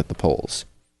 50+1 at the polls.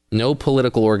 No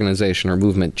political organization or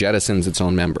movement jettisons its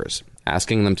own members.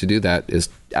 Asking them to do that is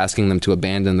asking them to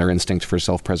abandon their instinct for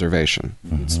self-preservation.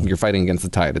 Mm-hmm. You're fighting against the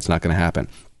tide. It's not going to happen.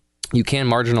 You can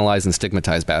marginalize and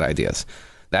stigmatize bad ideas.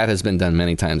 That has been done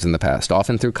many times in the past,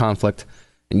 often through conflict,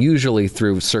 and usually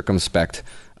through circumspect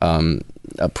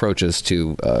approaches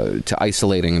to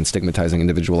isolating and stigmatizing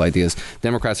individual ideas.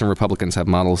 Democrats and Republicans have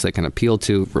models they can appeal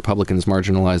to. Republicans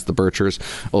marginalized the Birchers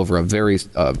over a very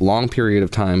long period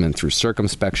of time and through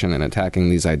circumspection and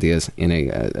attacking these ideas in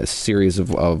a series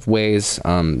of ways,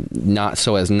 not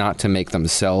so as not to make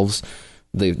themselves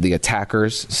the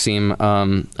attackers seem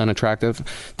unattractive.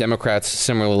 Democrats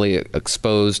similarly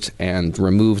exposed and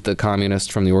removed the communists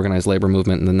from the organized labor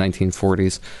movement in the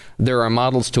 1940s. There are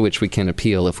models to which we can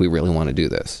appeal if we really want to do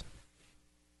this.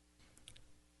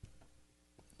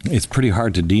 It's pretty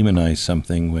hard to demonize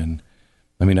something when,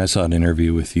 I saw an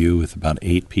interview with you with about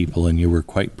 8 people, and you were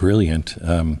quite brilliant.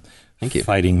 Thank you.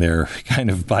 Fighting there kind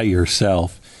of by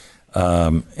yourself.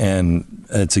 And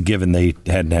it's a given they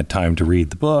hadn't had time to read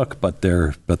the book, but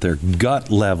their gut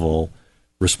level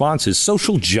response is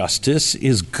social justice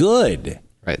is good.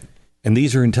 Right. And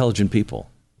these are intelligent people.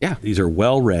 Yeah. These are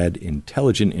well-read,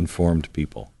 intelligent, informed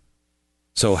people.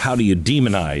 So how do you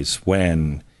demonize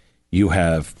when you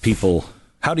have people?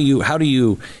 How do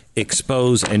you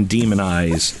expose and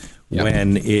demonize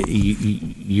when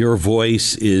your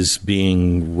voice is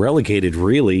being relegated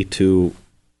really to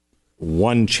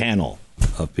one channel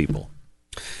of people?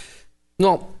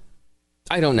 Well,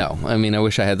 I don't know. I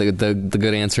wish I had the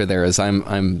good answer there. Is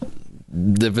I'm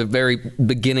the very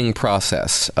beginning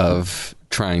process of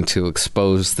trying to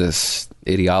expose this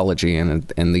ideology and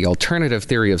the alternative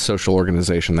theory of social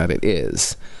organization that it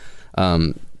is,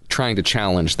 trying to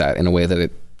challenge that in a way that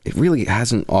it really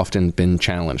hasn't often been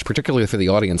challenged, particularly for the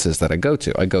audiences that I go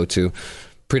to. I go to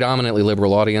predominantly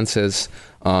liberal audiences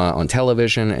on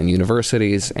television and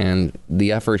universities, and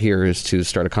the effort here is to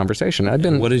start a conversation. I've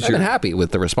been happy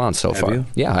with the response so far. You?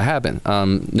 Yeah, I have been.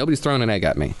 Nobody's thrown an egg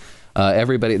at me. There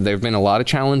have been a lot of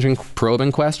challenging,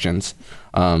 probing questions,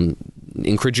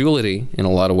 incredulity in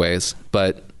a lot of ways,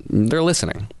 but they're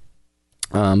listening.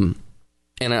 And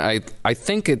I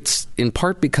think it's in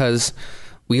part because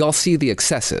we all see the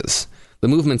excesses. The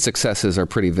movement's excesses are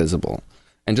pretty visible.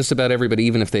 And just about everybody,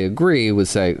 even if they agree, would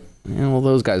say, well,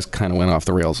 those guys kind of went off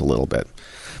the rails a little bit.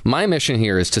 My mission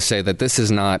here is to say that this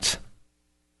is not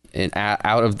an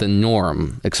out of the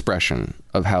norm expression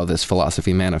of how this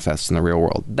philosophy manifests in the real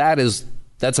world.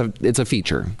 It's a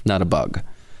feature, not a bug.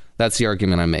 That's the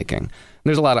argument I'm making. And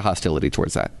there's a lot of hostility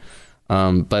towards that.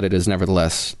 But it is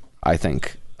nevertheless, I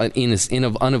think,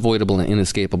 unavoidable and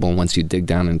inescapable once you dig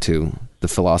down into the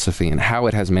philosophy and how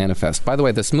it has manifest. By the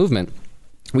way, this movement,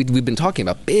 we've been talking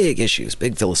about big issues,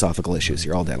 big philosophical issues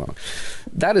here all day long.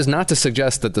 That is not to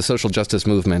suggest that the social justice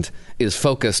movement is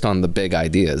focused on the big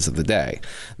ideas of the day.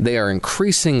 They are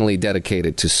increasingly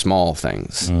dedicated to small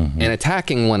things and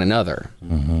attacking one another.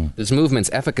 Mm-hmm. This movement's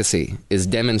efficacy is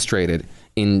demonstrated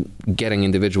in getting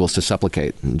individuals to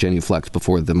supplicate and genuflect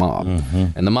before the mob. Mm-hmm.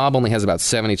 And the mob only has about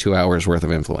 72 hours worth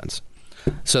of influence.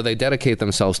 So they dedicate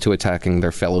themselves to attacking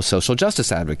their fellow social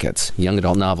justice advocates, young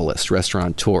adult novelists,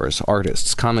 restaurateurs,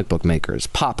 artists, comic book makers.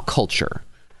 Pop culture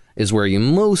is where you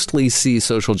mostly see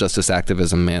social justice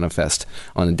activism manifest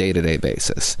on a day-to-day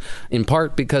basis, in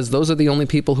part because those are the only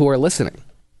people who are listening.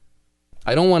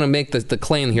 I don't want to make the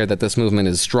claim here that this movement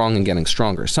is strong and getting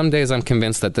stronger. Some days I'm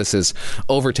convinced that this is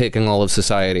overtaking all of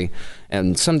society,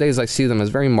 and some days I see them as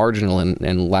very marginal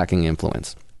and lacking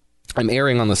influence. I'm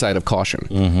erring on the side of caution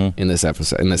in this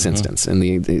episode, in this instance, in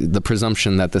the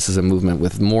presumption that this is a movement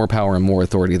with more power and more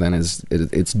authority than is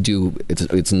its due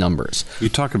its numbers. You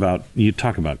talk about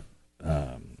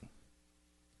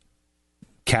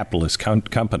capitalist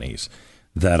companies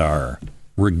that are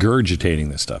regurgitating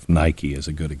this stuff. Nike is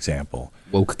a good example.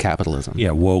 Woke capitalism.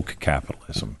 Yeah, woke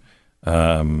capitalism.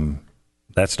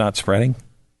 That's not spreading?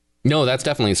 No, that's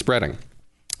definitely spreading.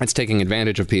 It's taking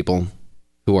advantage of people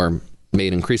who are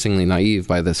made increasingly naive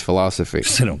by this philosophy.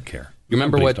 They don't care. You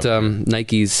remember what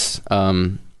Nike's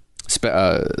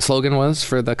slogan was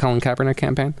for the Colin Kaepernick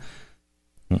campaign?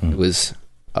 It was,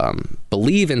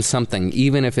 believe in something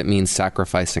even if it means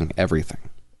sacrificing everything.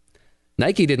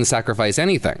 Nike didn't sacrifice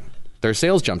anything. Their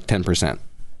sales jumped 10%.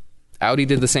 Audi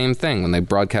did the same thing when they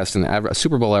broadcast a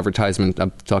Super Bowl advertisement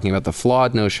talking about the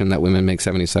flawed notion that women make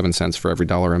 77 cents for every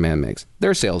dollar a man makes.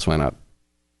 Their sales went up.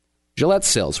 Gillette's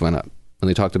sales went up when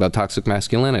they talked about toxic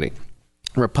masculinity.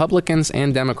 Republicans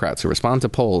and Democrats who respond to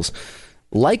polls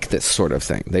like this sort of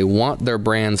thing. They want their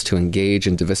brands to engage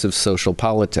in divisive social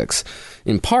politics.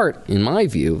 In part, in my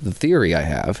view, the theory I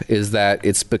have is that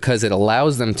it's because it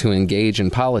allows them to engage in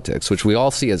politics, which we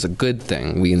all see as a good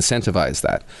thing. We incentivize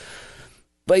that.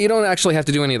 But you don't actually have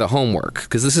to do any of the homework,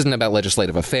 because this isn't about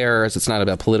legislative affairs. It's not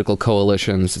about political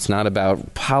coalitions. It's not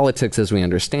about politics as we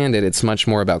understand it. It's much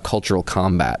more about cultural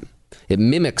combat. It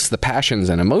mimics the passions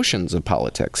and emotions of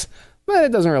politics, but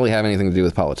it doesn't really have anything to do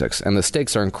with politics. And the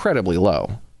stakes are incredibly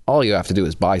low. All you have to do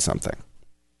is buy something.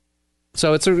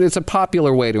 So it's a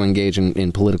popular way to engage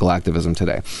in political activism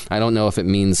today. I don't know if it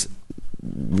means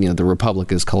the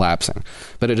republic is collapsing,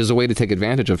 but it is a way to take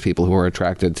advantage of people who are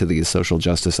attracted to these social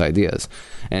justice ideas.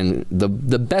 And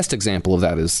the best example of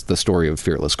that is the story of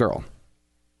Fearless Girl,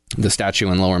 the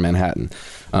statue in Lower Manhattan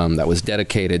that was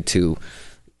dedicated to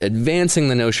advancing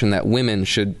the notion that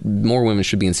more women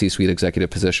should be in C-suite executive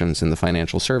positions in the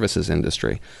financial services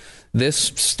industry. This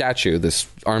statue, this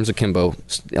arms akimbo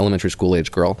elementary school age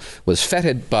girl, was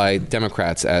feted by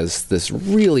Democrats as this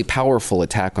really powerful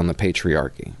attack on the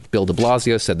patriarchy. Bill de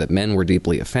Blasio said that men were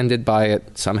deeply offended by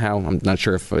it. Somehow, I'm not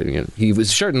sure if he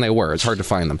was certain they were. It's hard to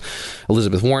find them.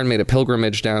 Elizabeth Warren made a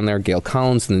pilgrimage down there. Gail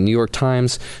Collins in the New York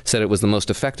Times said it was the most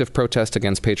effective protest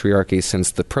against patriarchy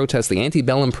since the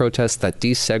antebellum protest that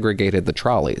desegregated the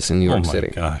trolleys in New York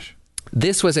City. Oh my gosh.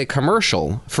 This was a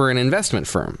commercial for an investment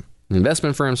firm. An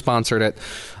investment firm sponsored it.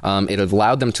 It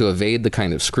allowed them to evade the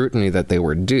kind of scrutiny that they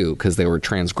were due because they were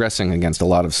transgressing against a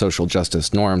lot of social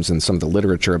justice norms and some of the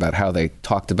literature about how they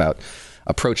talked about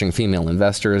approaching female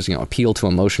investors, appeal to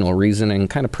emotional reasoning,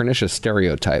 kind of pernicious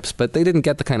stereotypes. But they didn't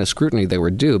get the kind of scrutiny they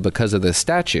were due because of this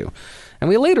statue. And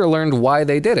we later learned why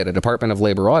they did it. A Department of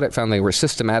Labor audit found they were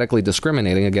systematically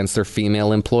discriminating against their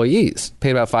female employees.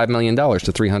 Paid about $5 million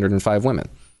to 305 women.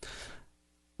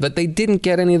 But they didn't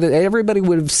get any of that. Everybody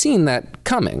would have seen that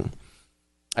coming,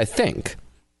 I think,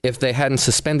 if they hadn't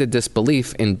suspended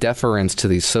disbelief in deference to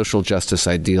these social justice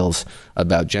ideals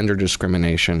about gender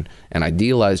discrimination and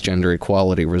idealized gender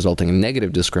equality resulting in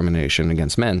negative discrimination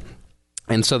against men.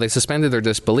 And so they suspended their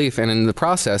disbelief and in the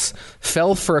process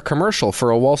fell for a commercial for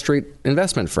a Wall Street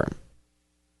investment firm.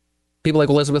 People like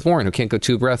Elizabeth Warren, who can't go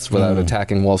two breaths without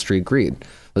attacking Wall Street greed,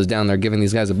 was down there giving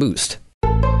these guys a boost.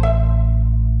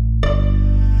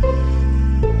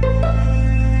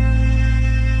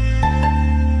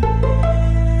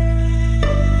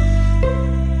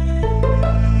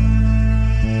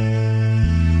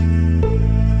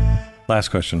 Last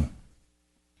question.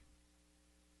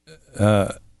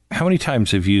 How many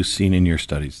times have you seen in your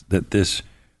studies that this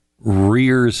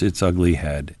rears its ugly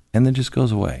head and then just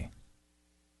goes away?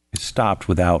 It's stopped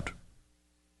without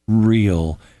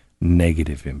real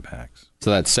negative impacts.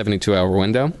 So that 72-hour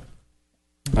window,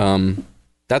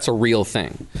 that's a real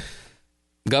thing.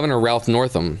 Governor Ralph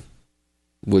Northam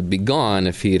would be gone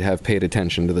if he'd have paid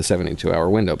attention to the 72-hour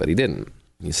window, but he didn't.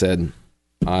 He said,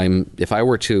 if I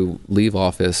were to leave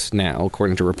office now,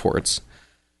 according to reports,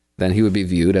 then he would be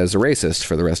viewed as a racist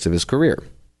for the rest of his career.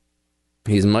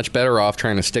 He's much better off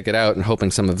trying to stick it out and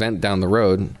hoping some event down the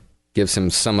road gives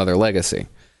him some other legacy.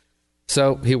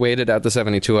 So he waited out the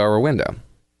 72-hour window,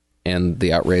 and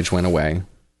the outrage went away,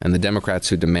 and the Democrats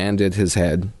who demanded his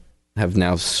head have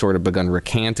now sort of begun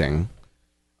recanting.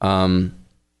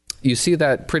 You see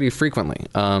that pretty frequently.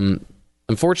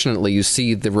 Unfortunately, you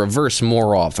see the reverse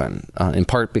more often, in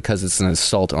part because it's an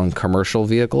assault on commercial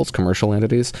vehicles, commercial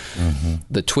entities. Mm-hmm.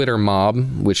 The Twitter mob,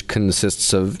 which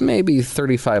consists of maybe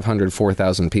 3,500,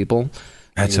 4,000 people,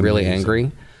 that's really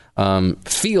angry,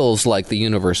 feels like the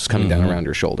universe is coming down around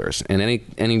your shoulders. And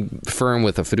any firm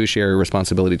with a fiduciary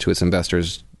responsibility to its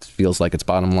investors feels like its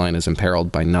bottom line is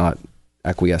imperiled by not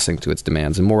acquiescing to its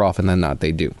demands. And more often than not,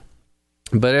 they do.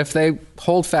 But if they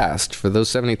hold fast for those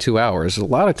 72 hours, a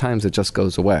lot of times it just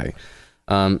goes away.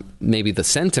 Maybe the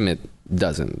sentiment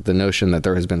doesn't. The notion that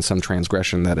there has been some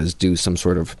transgression that is due some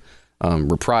sort of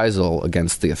reprisal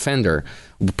against the offender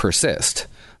will persist.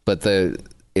 But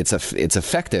its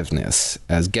effectiveness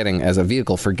as a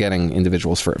vehicle for getting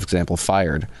individuals, for example,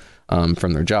 fired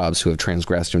from their jobs who have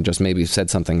transgressed and just maybe said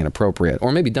something inappropriate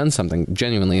or maybe done something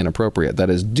genuinely inappropriate that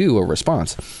is due a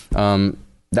response,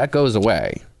 that goes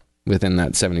away within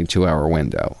that 72-hour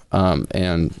window.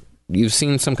 And you've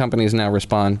seen some companies now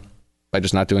respond by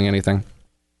just not doing anything.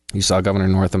 You saw Governor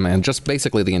Northam and just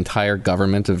basically the entire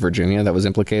government of Virginia that was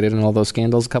implicated in all those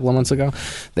scandals a couple of months ago.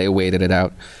 They waited it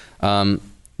out. The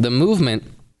movement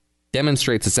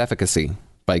demonstrates its efficacy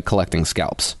by collecting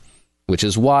scalps, which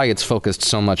is why it's focused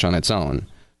so much on its own,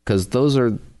 because those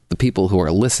are the people who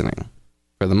are listening.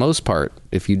 For the most part,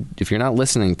 if you're not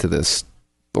listening to this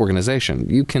organization,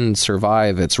 you can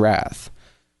survive its wrath.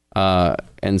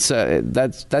 And so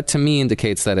that to me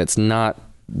indicates that it's not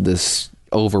this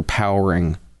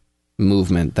overpowering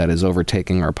movement that is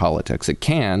overtaking our politics. It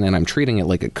can, and I'm treating it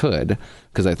like it could,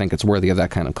 because I think it's worthy of that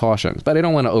kind of caution. But I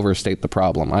don't want to overstate the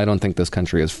problem. I don't think this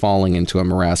country is falling into a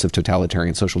morass of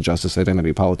totalitarian social justice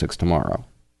identity politics tomorrow.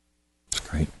 That's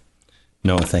great.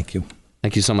 Noah, thank you.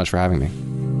 Thank you so much for having me.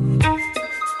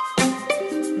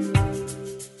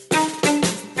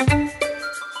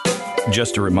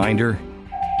 Just a reminder,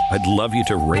 I'd love you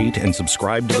to rate and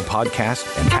subscribe to the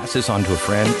podcast and pass this on to a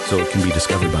friend so it can be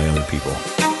discovered by other people.